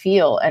makes me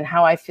feel and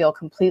how I feel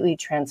completely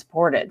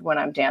transported when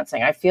I'm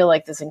dancing. I feel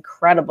like this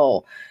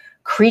incredible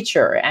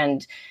creature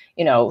and,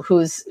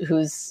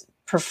 who's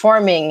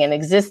performing and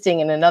existing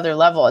in another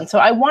level. And so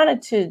I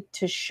wanted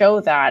to show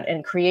that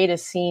and create a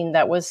scene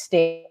that was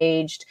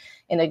staged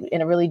in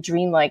a really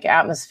dreamlike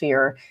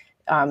atmosphere,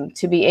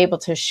 to be able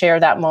to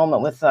share that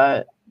moment with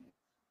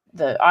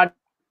the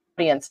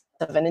audience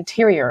of an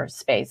interior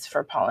space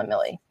for Paul and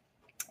Millie.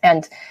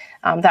 And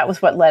that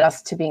was what led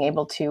us to being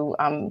able to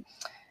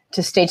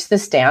to stage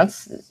this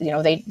dance. You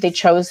know, they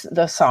chose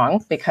the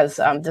song because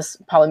this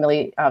Paul and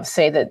Millie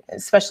say that,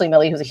 especially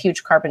Millie, who's a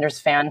huge Carpenters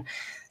fan,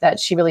 that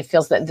she really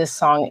feels that this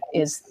song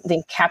is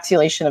the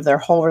encapsulation of their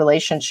whole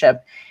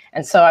relationship.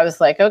 And so I was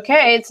like,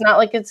 okay, it's not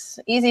like it's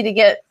easy to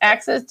get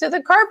access to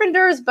the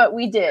Carpenters, but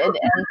we did,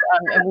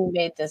 and we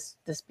made this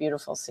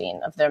beautiful scene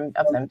of them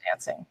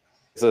dancing.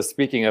 So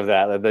speaking of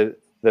that,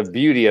 the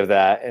beauty of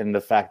that and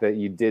the fact that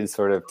you did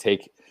sort of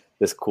take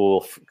this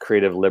cool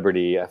creative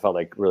liberty, I felt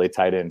like really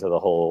tied into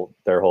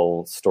their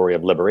whole story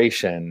of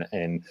liberation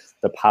and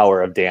the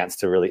power of dance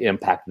to really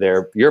impact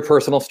your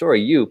personal story.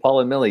 You,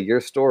 Paul and Millie,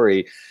 your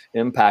story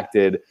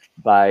impacted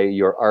by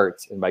your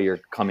art and by your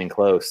coming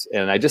close.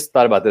 And I just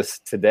thought about this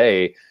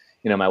today.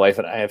 You know, my wife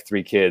and I have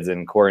 3 kids,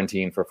 and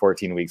quarantine for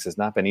 14 weeks has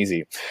not been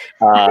easy.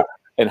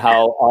 And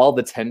how all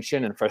the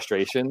tension and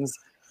frustrations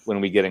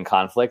when we get in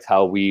conflict,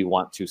 how we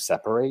want to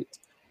separate.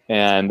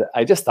 And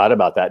I just thought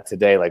about that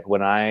today. Like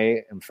when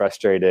I am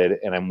frustrated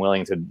and I'm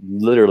willing to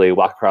literally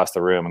walk across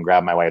the room and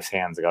grab my wife's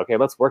hands and go, okay,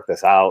 let's work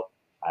this out.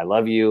 I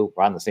love you.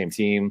 We're on the same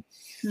team.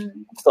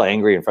 I'm still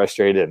angry and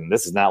frustrated, and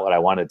this is not what I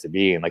wanted to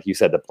be. And like you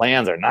said, the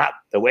plans are not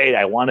the way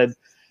I wanted.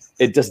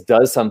 It just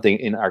does something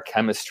in our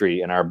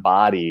chemistry, in our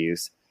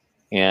bodies.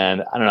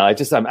 And I don't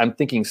know, I'm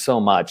thinking so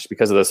much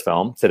because of this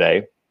film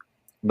today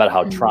about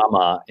how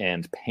trauma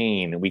and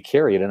pain, we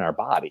carry it in our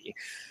body,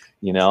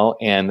 you know,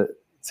 and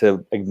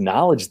to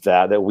acknowledge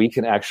that we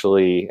can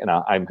actually, you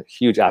know, I'm a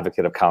huge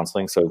advocate of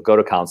counseling. So go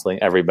to counseling,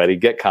 everybody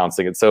get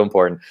counseling. It's so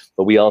important,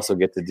 but we also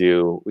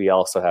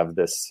have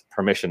this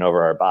permission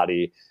over our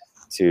body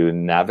to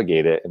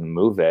navigate it and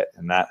move it.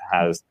 And that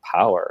has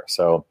power.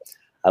 So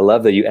I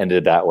love that you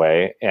ended that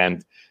way.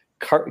 And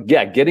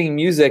getting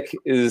music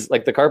is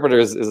like the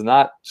Carpenters is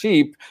not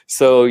cheap.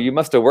 So you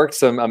must have worked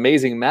some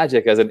amazing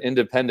magic as an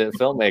independent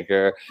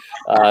filmmaker.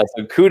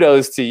 So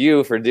kudos to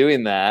you for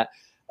doing that.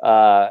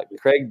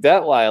 Craig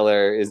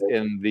Detweiler is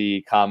in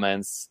the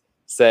comments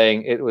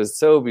saying it was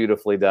so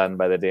beautifully done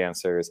by the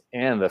dancers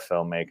and the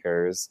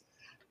filmmakers.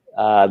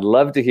 I'd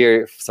love to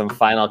hear some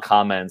final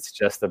comments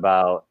just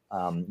about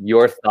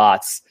your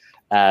thoughts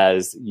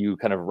as you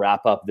kind of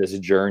wrap up this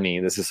journey.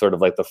 This is sort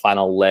of like the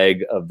final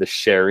leg of the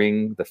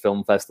sharing, the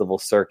film festival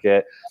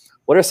circuit.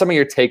 What are some of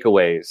your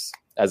takeaways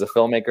as a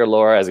filmmaker,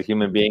 Laura, as a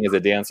human being, as a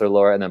dancer,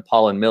 Laura, and then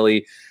Paul and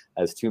Millie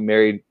as 2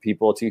 married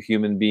people, 2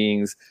 human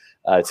beings,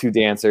 2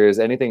 dancers?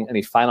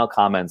 Any final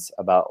comments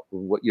about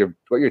what you're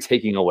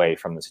taking away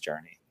from this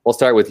journey? We'll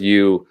start with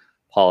you,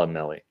 Paul and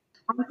Millie.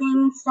 I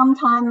think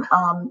sometimes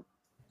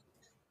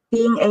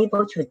being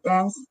able to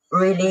dance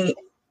really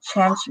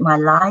changed my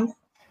life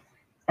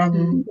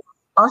and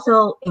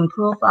also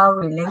improve our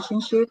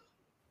relationship.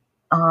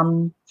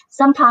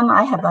 Sometimes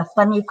I have a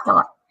funny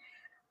thought.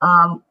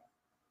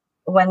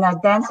 When I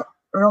dance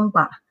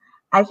rumba,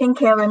 I think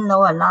Karen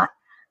know a lot.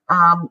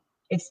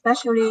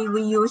 Especially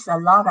we use a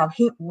lot of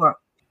hip work,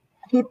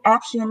 hip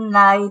action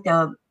like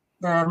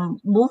the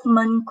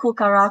movement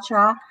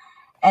cucaracha,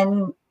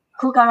 and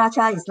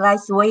cucaracha is like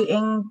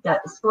swaying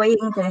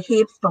the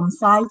hips from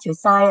side to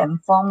side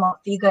and form a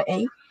figure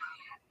 8.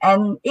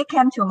 And it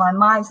came to my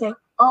mind, say,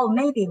 oh,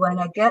 maybe when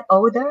I get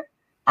older,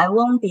 I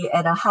won't be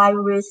at a high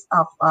risk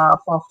of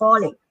for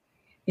falling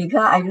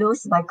because I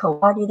lose my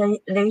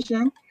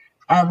coordination,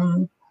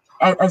 and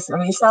as a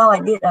result, I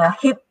did a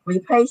hip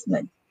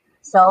replacement.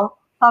 So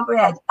probably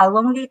I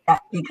won't need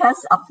that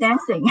because of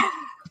dancing.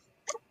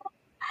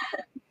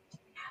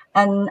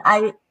 and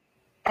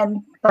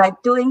by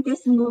doing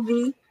this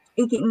movie,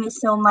 it gave me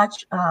so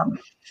much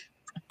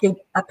the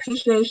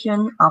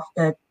appreciation of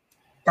the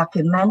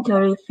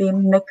documentary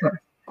filmmaker.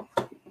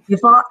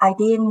 Before, I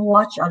didn't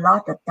watch a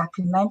lot of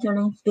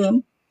documentary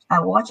film. I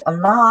watched a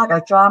lot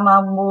of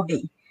drama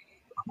movie,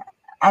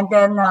 and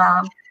then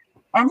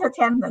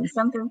entertainment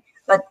something.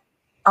 But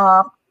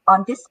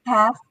on this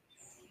path,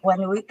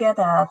 when we get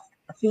a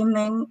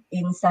filming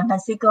in San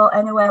Francisco,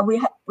 anywhere, we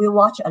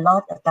watch a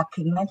lot of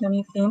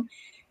documentary film,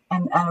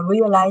 and I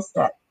realized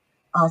that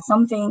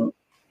something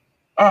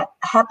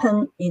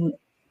happened in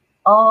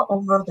all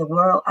over the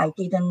world I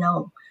didn't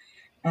know,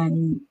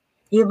 and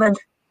even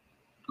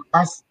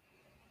as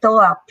though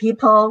are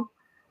people,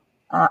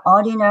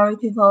 ordinary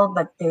people,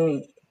 but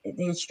they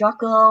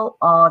struggle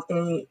or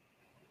they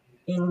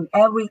in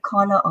every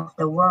corner of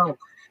the world.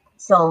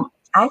 So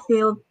I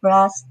feel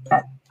blessed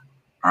that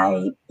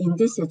in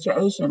this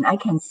situation, I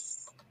can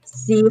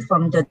see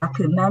from the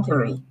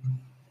documentary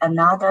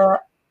another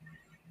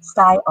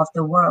side of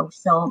the world.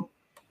 So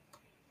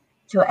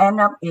to end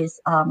up is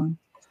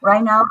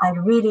right now I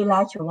really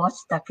like to watch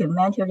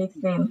documentary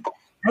film.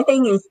 I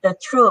think it's the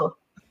truth.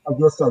 I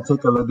guess I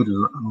take a little bit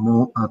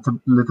more, a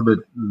little bit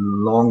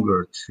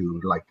longer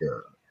to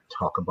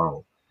talk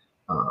about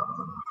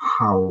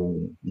how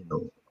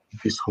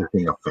this whole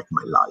thing affect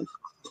my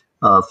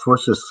life.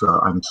 First is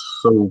I'm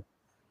so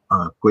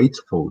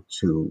grateful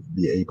to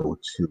be able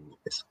to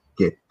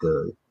escape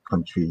the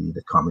country,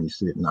 the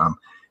communist Vietnam,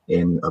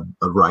 and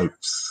arrive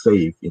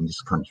safe in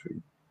this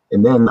country.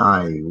 And then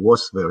I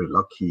was very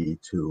lucky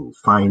to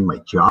find my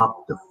job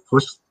the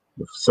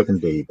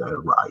second day that I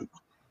arrived.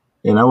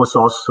 And I was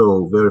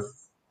also very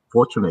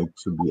fortunate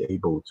to be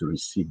able to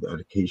receive the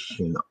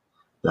education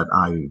that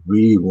I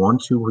really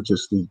want to, which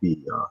is the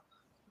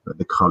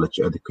college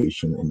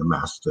education and the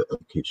master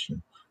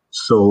education.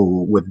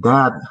 So with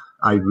that,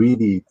 I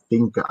really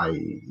think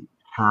I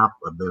have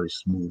a very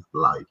smooth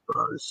life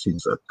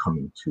since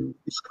coming to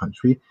this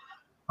country.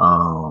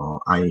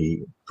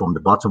 From the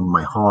bottom of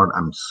my heart,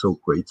 I'm so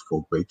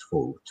grateful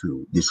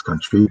to this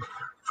country,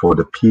 for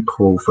the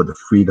people, for the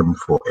freedom,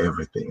 for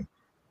everything.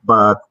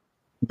 But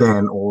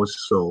then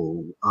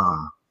also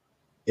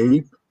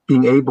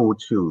being able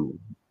to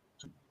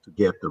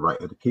get the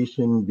right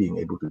education, being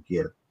able to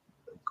get a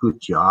good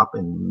job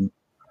and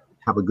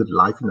have a good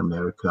life in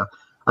America,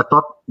 I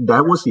thought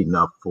that was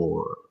enough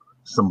for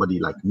somebody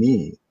like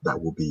me.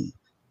 That will be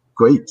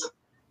great.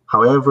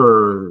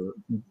 However,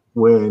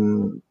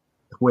 when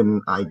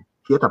I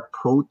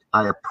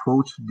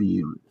approach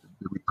the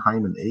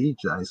retirement age,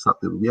 I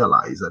start to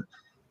realize that,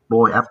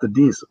 boy, after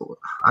this,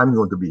 I'm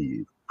going to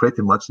be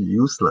pretty much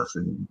useless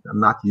and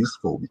not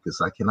useful because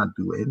I cannot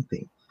do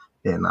anything.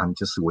 And I'm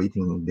just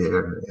waiting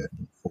there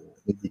for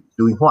maybe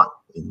doing what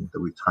in the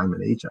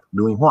retirement age,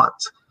 doing what?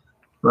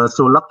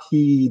 So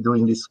lucky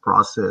during this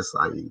process,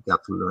 I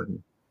got to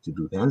learn to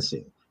do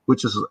dancing,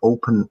 which has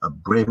opened a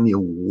brand new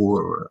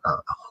world, a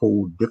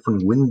whole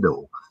different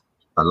window,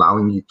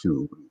 allowing you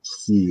to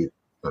see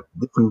a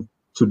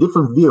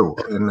different view.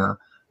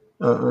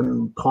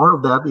 And part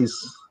of that is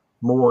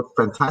more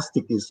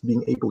fantastic is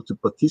being able to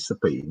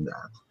participate in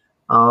that.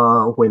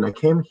 When I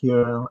came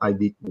here, I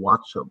did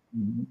watch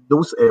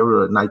those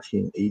era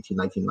 1980,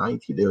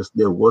 1990.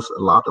 There was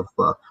a lot of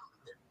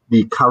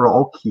the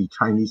karaoke,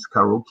 Chinese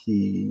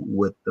karaoke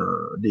with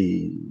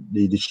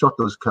they shot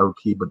those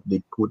karaoke, but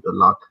they put a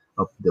lot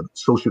of the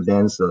social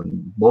dance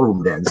and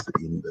ballroom dance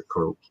in the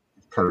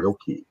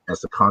karaoke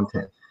as a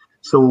content.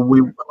 So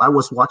I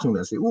was watching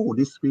and say, oh,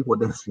 these people are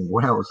dancing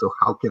well, so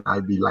how can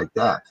I be like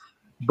that?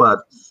 But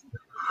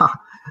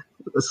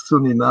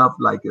soon enough,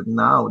 like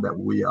now that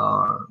we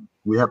are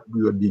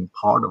being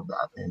part of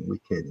that, and we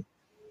can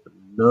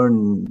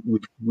learn.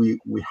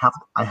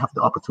 I have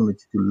the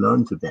opportunity to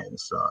learn to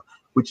dance,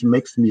 which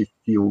makes me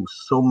feel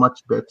so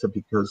much better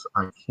because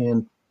I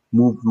can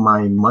move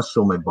my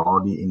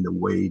body in the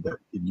way that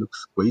it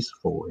looks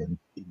graceful and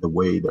in the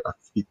way that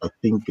I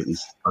think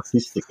is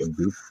artistic and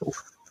beautiful.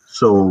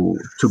 So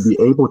to be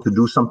able to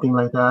do something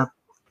like that,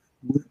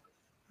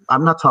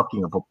 I'm not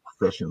talking about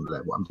professional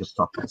level. I'm just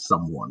talking to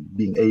someone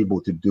being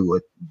able to do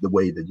it the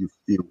way that you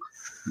feel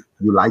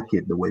you like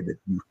it, the way that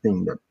you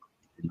think that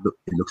it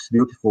looks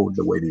beautiful,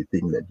 the way that you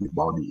think that your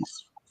body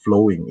is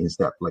flowing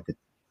instead like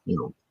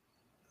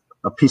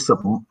a piece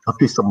of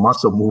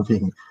muscle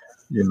moving,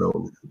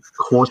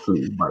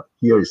 coarsely, but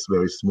here is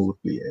very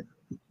smoothly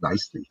and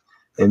nicely,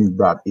 and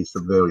that is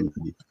a very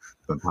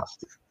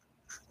fantastic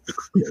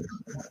experience.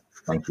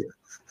 Thank you.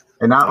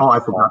 And now I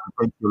forgot to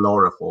thank you,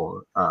 Laura,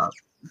 for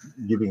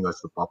giving us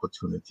the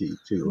opportunity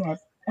to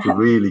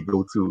really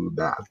go through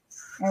that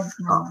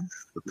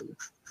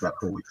that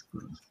whole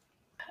experience.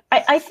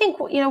 I think,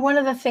 one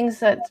of the things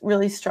that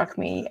really struck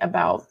me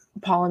about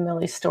Paul and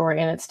Millie's story,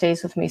 and it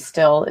stays with me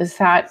still, is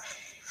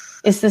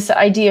this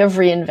idea of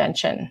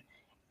reinvention.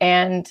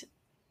 And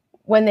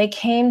when they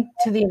came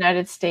to the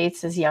United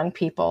States as young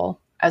people,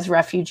 as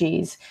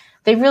refugees,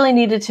 they really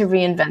needed to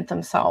reinvent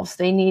themselves.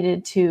 They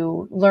needed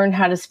to learn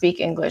how to speak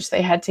English.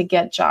 They had to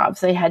get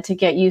jobs. They had to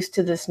get used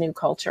to this new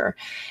culture.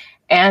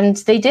 And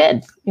they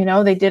did,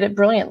 they did it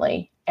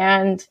brilliantly.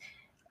 And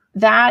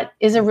that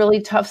is a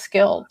really tough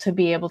skill to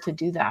be able to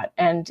do that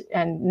and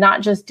not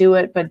just do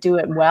it, but do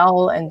it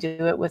well and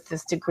do it with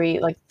this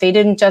degree. Like, they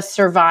didn't just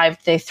survive,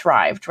 they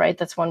thrived, right?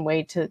 That's one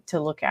way to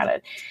look at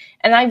it.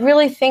 And I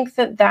really think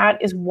that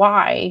is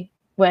why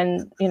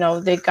when,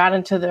 they got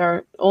into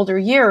their older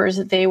years,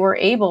 they were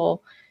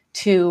able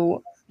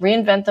to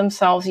reinvent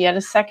themselves yet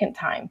a second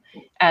time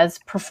as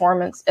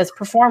performers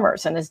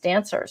and as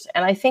dancers.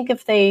 And I think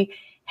if they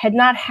had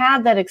not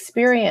had that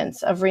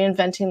experience of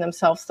reinventing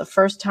themselves the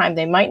first time,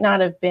 they might not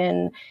have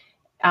been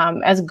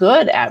as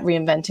good at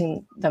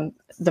reinventing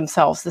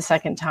themselves the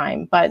second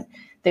time. But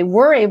they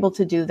were able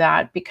to do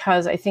that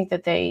because I think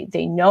that they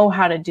know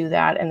how to do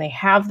that, and they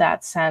have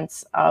that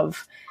sense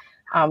of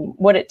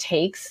what it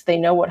takes. They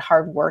know what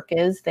hard work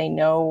is. They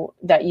know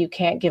that you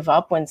can't give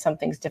up when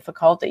something's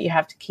difficult, that you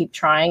have to keep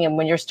trying. And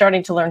when you're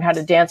starting to learn how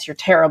to dance, you're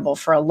terrible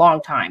for a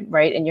long time,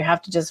 right? And you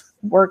have to just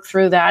work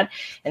through that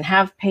and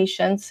have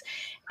patience.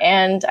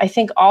 And I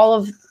think all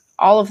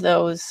of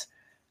those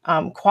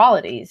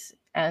qualities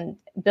and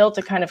built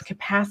a kind of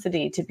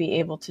capacity to be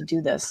able to do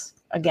this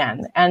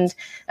again. And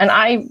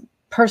I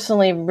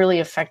personally am really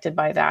affected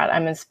by that.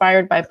 I'm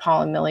inspired by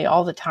Paul and Millie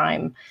all the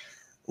time.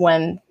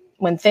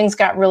 When things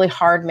got really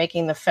hard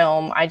making the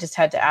film, I just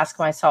had to ask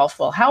myself,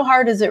 well, how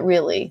hard is it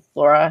really,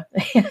 Laura?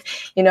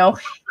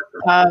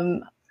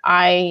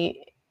 I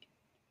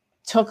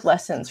took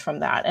lessons from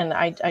that, and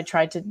I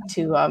tried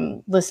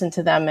to listen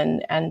to them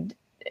and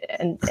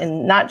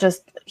not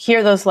just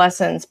hear those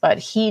lessons, but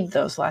heed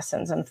those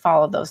lessons and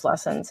follow those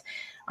lessons.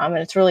 And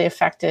it's really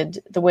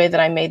affected the way that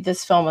I made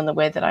this film and the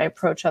way that I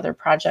approach other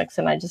projects.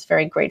 And I'm just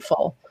very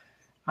grateful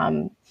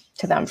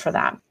to them for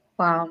that.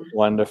 Wow.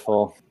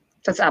 Wonderful.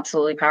 That's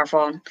absolutely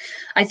powerful.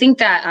 I think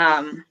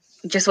that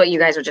just what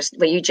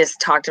you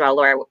just talked about,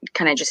 Laura,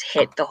 kind of just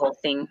hit the whole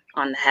thing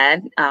on the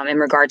head in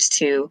regards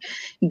to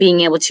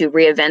being able to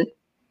reinvent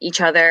each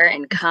other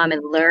and come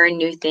and learn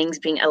new things,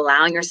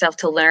 allowing yourself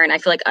to learn. I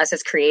feel like us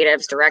as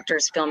creatives,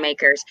 directors,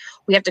 filmmakers,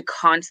 we have to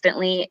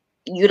constantly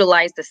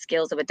utilize the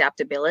skills of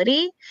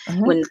adaptability.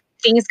 Mm-hmm. When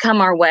things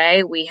come our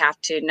way, we have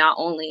to not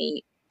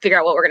only figure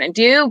out what we're going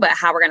to do, but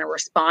how we're going to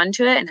respond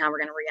to it and how we're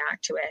going to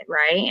react to it.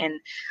 Right. And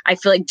I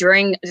feel like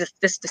during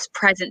this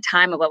present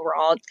time of what we're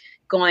all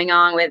going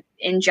on with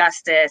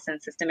injustice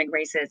and systemic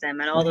racism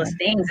and all those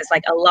things, it's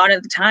like a lot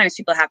of the times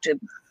people have to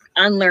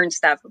unlearn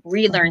stuff,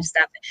 relearn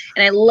stuff.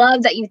 And I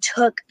love that you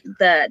took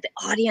the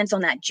audience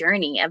on that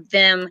journey of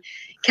them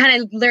kind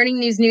of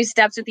learning these new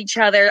steps with each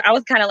other. I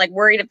was kind of like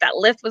worried if that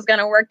lift was going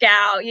to work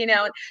out, and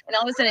all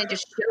of a sudden it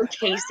just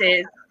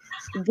showcases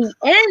the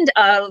end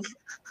of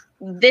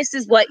this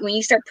is what, when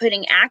you start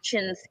putting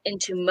actions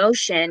into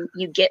motion,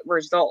 you get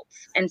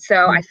results. And so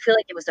I feel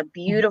like it was a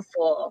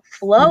beautiful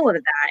flow of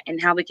that,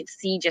 and how we could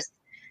see just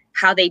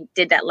how they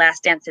did that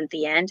last dance at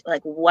the end,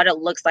 like what it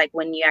looks like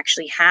when you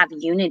actually have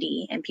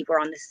unity and people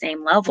are on the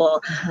same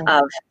level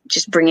of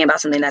just bringing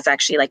about something that's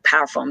actually like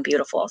powerful and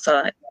beautiful.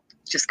 So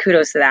just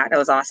kudos to that. That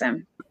was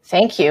awesome.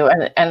 Thank you.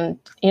 And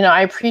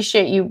I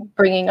appreciate you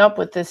bringing up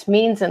what this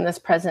means in this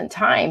present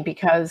time,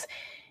 because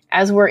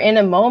as we're in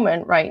a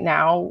moment right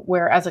now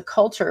where as a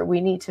culture,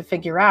 we need to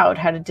figure out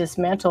how to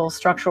dismantle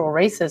structural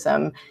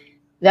racism.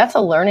 That's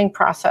a learning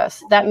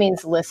process. That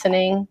means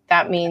listening.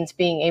 That means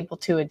being able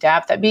to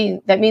adapt. That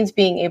means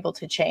being able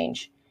to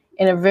change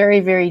in a very,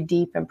 very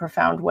deep and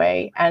profound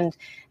way. And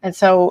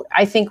so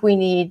I think we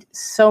need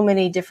so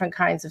many different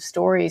kinds of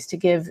stories to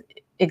give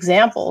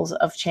examples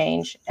of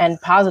change and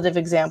positive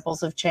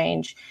examples of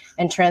change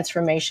and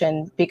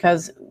transformation,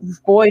 because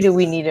boy, do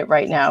we need it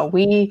right now.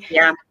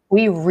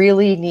 We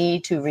really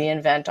need to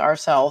reinvent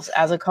ourselves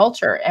as a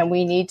culture, and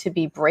we need to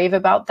be brave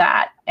about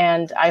that.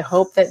 And I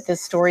hope that this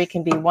story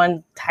can be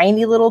one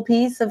tiny little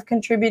piece of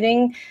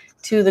contributing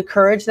to the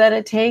courage that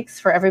it takes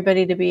for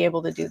everybody to be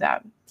able to do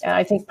that. And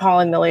I think Paul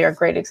and Millie are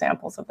great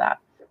examples of that.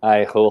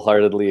 I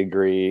wholeheartedly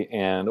agree.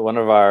 And one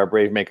of our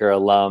Brave Maker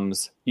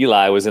alums,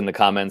 Eli, was in the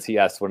comments. He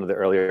asked one of the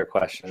earlier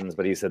questions,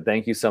 but he said,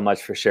 "Thank you so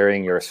much for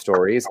sharing your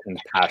stories and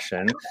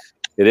passion.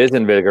 It is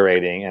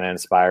invigorating and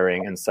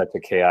inspiring in such a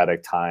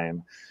chaotic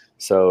time."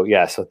 So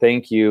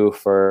thank you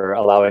for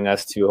allowing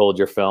us to hold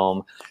your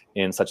film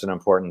in such an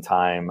important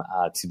time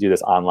to do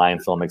this online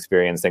film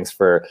experience. Thanks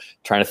for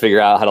trying to figure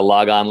out how to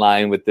log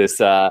online with this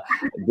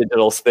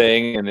digital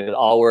thing, and it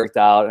all worked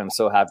out. I'm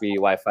so happy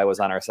Wi-Fi was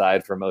on our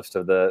side for most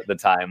of the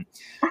time.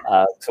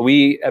 So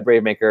we at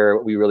Brave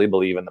Maker, we really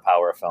believe in the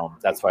power of film.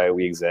 That's why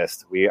we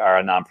exist. We are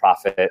a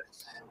nonprofit.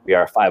 We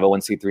are a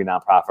 501c3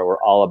 nonprofit.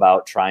 We're all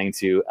about trying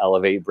to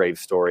elevate brave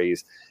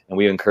stories. And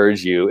we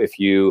encourage you, if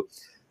you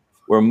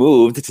were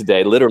moved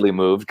today, literally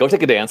moved, go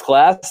take a dance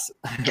class,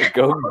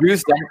 go do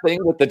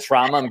something with the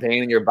trauma and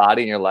pain in your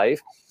body and your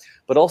life.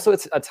 But also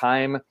it's a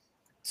time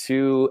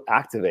to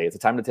activate. It's a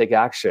time to take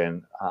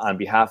action on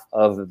behalf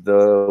of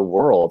the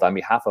world, on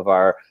behalf of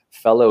our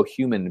fellow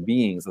human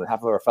beings, on behalf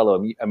of our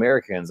fellow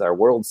Americans, our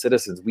world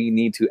citizens. We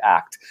need to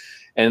act.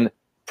 And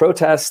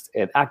protest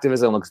and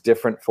activism looks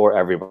different for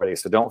everybody.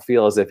 So don't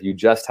feel as if you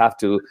just have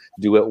to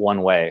do it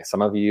one way.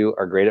 Some of you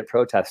are great at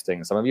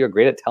protesting. Some of you are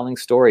great at telling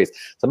stories.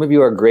 Some of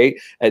you are great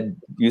at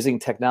using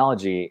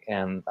technology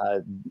and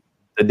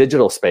the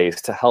digital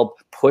space to help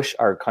push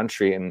our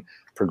country and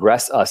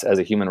progress us as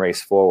a human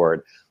race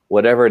forward.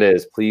 Whatever it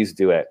is, please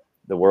do it.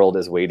 The world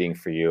is waiting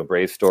for you.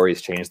 Brave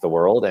stories change the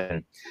world.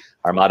 And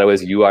our motto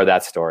is, you are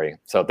that story.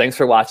 So thanks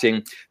for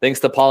watching. Thanks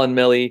to Paul and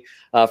Millie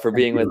for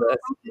being with us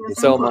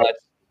so much.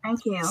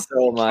 Thank you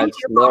so much. Thank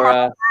you,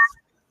 Laura.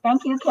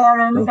 Thank you,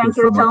 Karen. Thank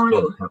you,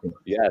 Tony.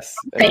 Yes.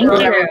 Thank you,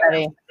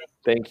 everybody.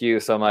 Thank you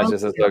so much.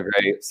 This is so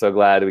great. So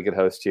glad we could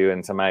host you,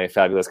 and to my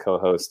fabulous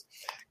co-host,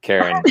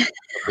 Karen.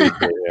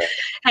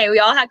 Hey, we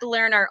all have to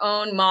learn our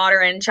own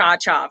modern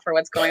cha-cha for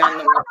what's going on in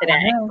the world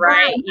today,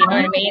 right? You know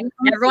what I mean?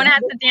 Everyone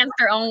has to dance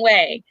their own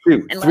way.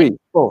 2, 3,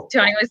 4.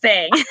 Tony was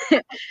saying,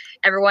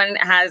 everyone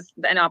has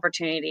an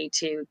opportunity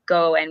to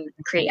go and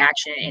create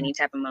action at any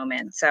type of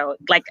moment. So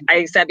like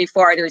I said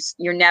before,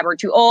 you're never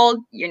too old,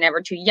 you're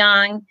never too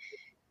young.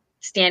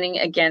 Standing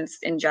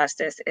against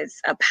injustice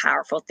is a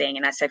powerful thing.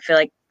 And I feel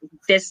like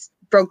this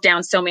broke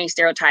down so many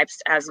stereotypes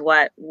as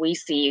what we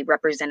see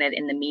represented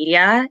in the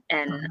media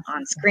and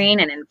on screen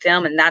and in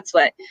film. And that's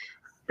what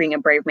being a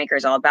Brave Maker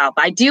is all about.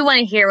 But I do want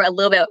to hear a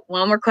little bit,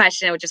 one more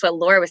question, which is what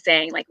Laura was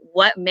saying, like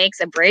what makes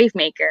a Brave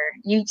Maker?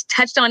 You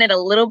touched on it a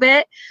little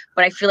bit,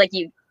 but I feel like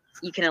you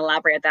can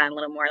elaborate that a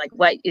little more. Like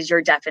what is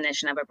your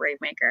definition of a Brave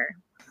Maker?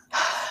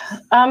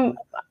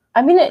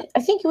 I mean, I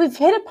think we've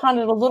hit upon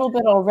it a little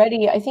bit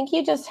already. I think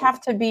you just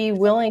have to be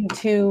willing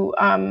to,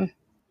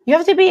 you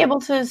have to be able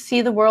to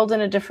see the world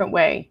in a different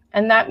way.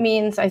 And that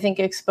means, I think,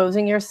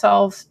 exposing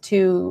yourselves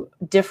to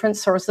different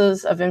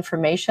sources of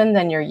information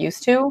than you're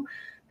used to.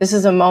 This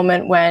is a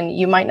moment when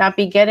you might not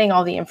be getting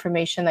all the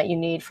information that you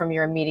need from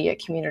your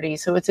immediate community.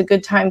 So it's a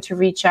good time to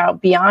reach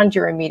out beyond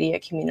your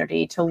immediate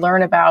community to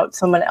learn about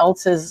someone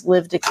else's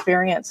lived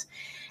experience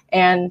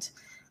and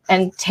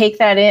take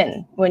that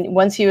in.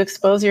 Once you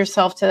expose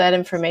yourself to that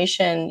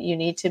information, you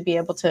need to be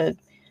able to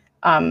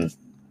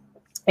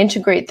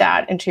integrate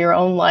that into your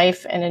own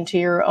life and into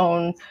your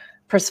own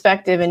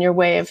perspective and your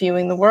way of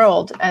viewing the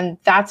world. And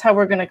that's how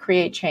we're going to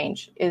create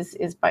change,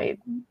 is by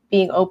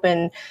being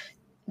open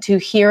to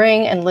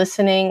hearing and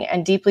listening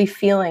and deeply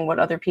feeling what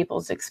other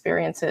people's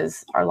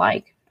experiences are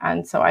like.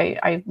 And so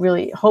I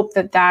really hope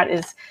that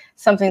is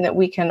something that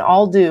we can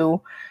all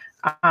do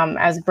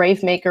as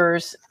brave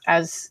makers,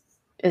 as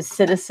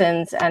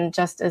citizens, and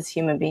just as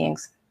human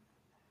beings.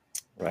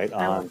 Right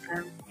on.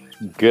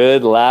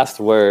 Good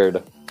last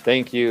word.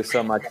 Thank you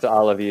so much to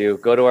all of you.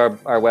 Go to our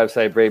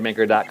website,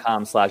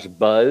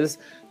 bravemaker.com/buzz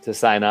to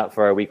sign up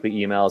for our weekly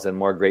emails and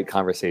more great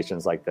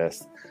conversations like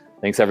this.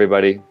 Thanks,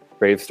 everybody.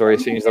 Brave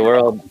stories change the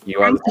world. You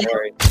are the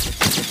story.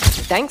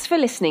 Thanks for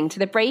listening to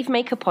the Brave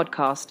Maker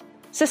podcast.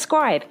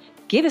 Subscribe,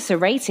 give us a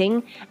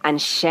rating,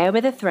 and share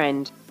with a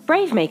friend.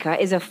 Brave Maker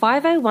is a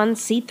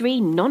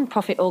 501c3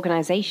 non-profit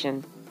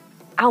organization.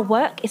 Our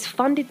work is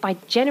funded by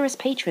generous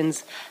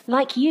patrons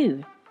like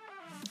you.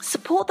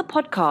 Support the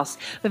podcast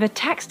with a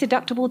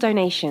tax-deductible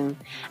donation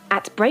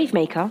at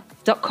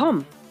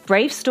bravemaker.com.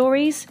 Brave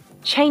stories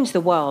change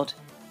the world.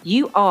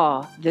 You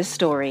are the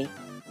story.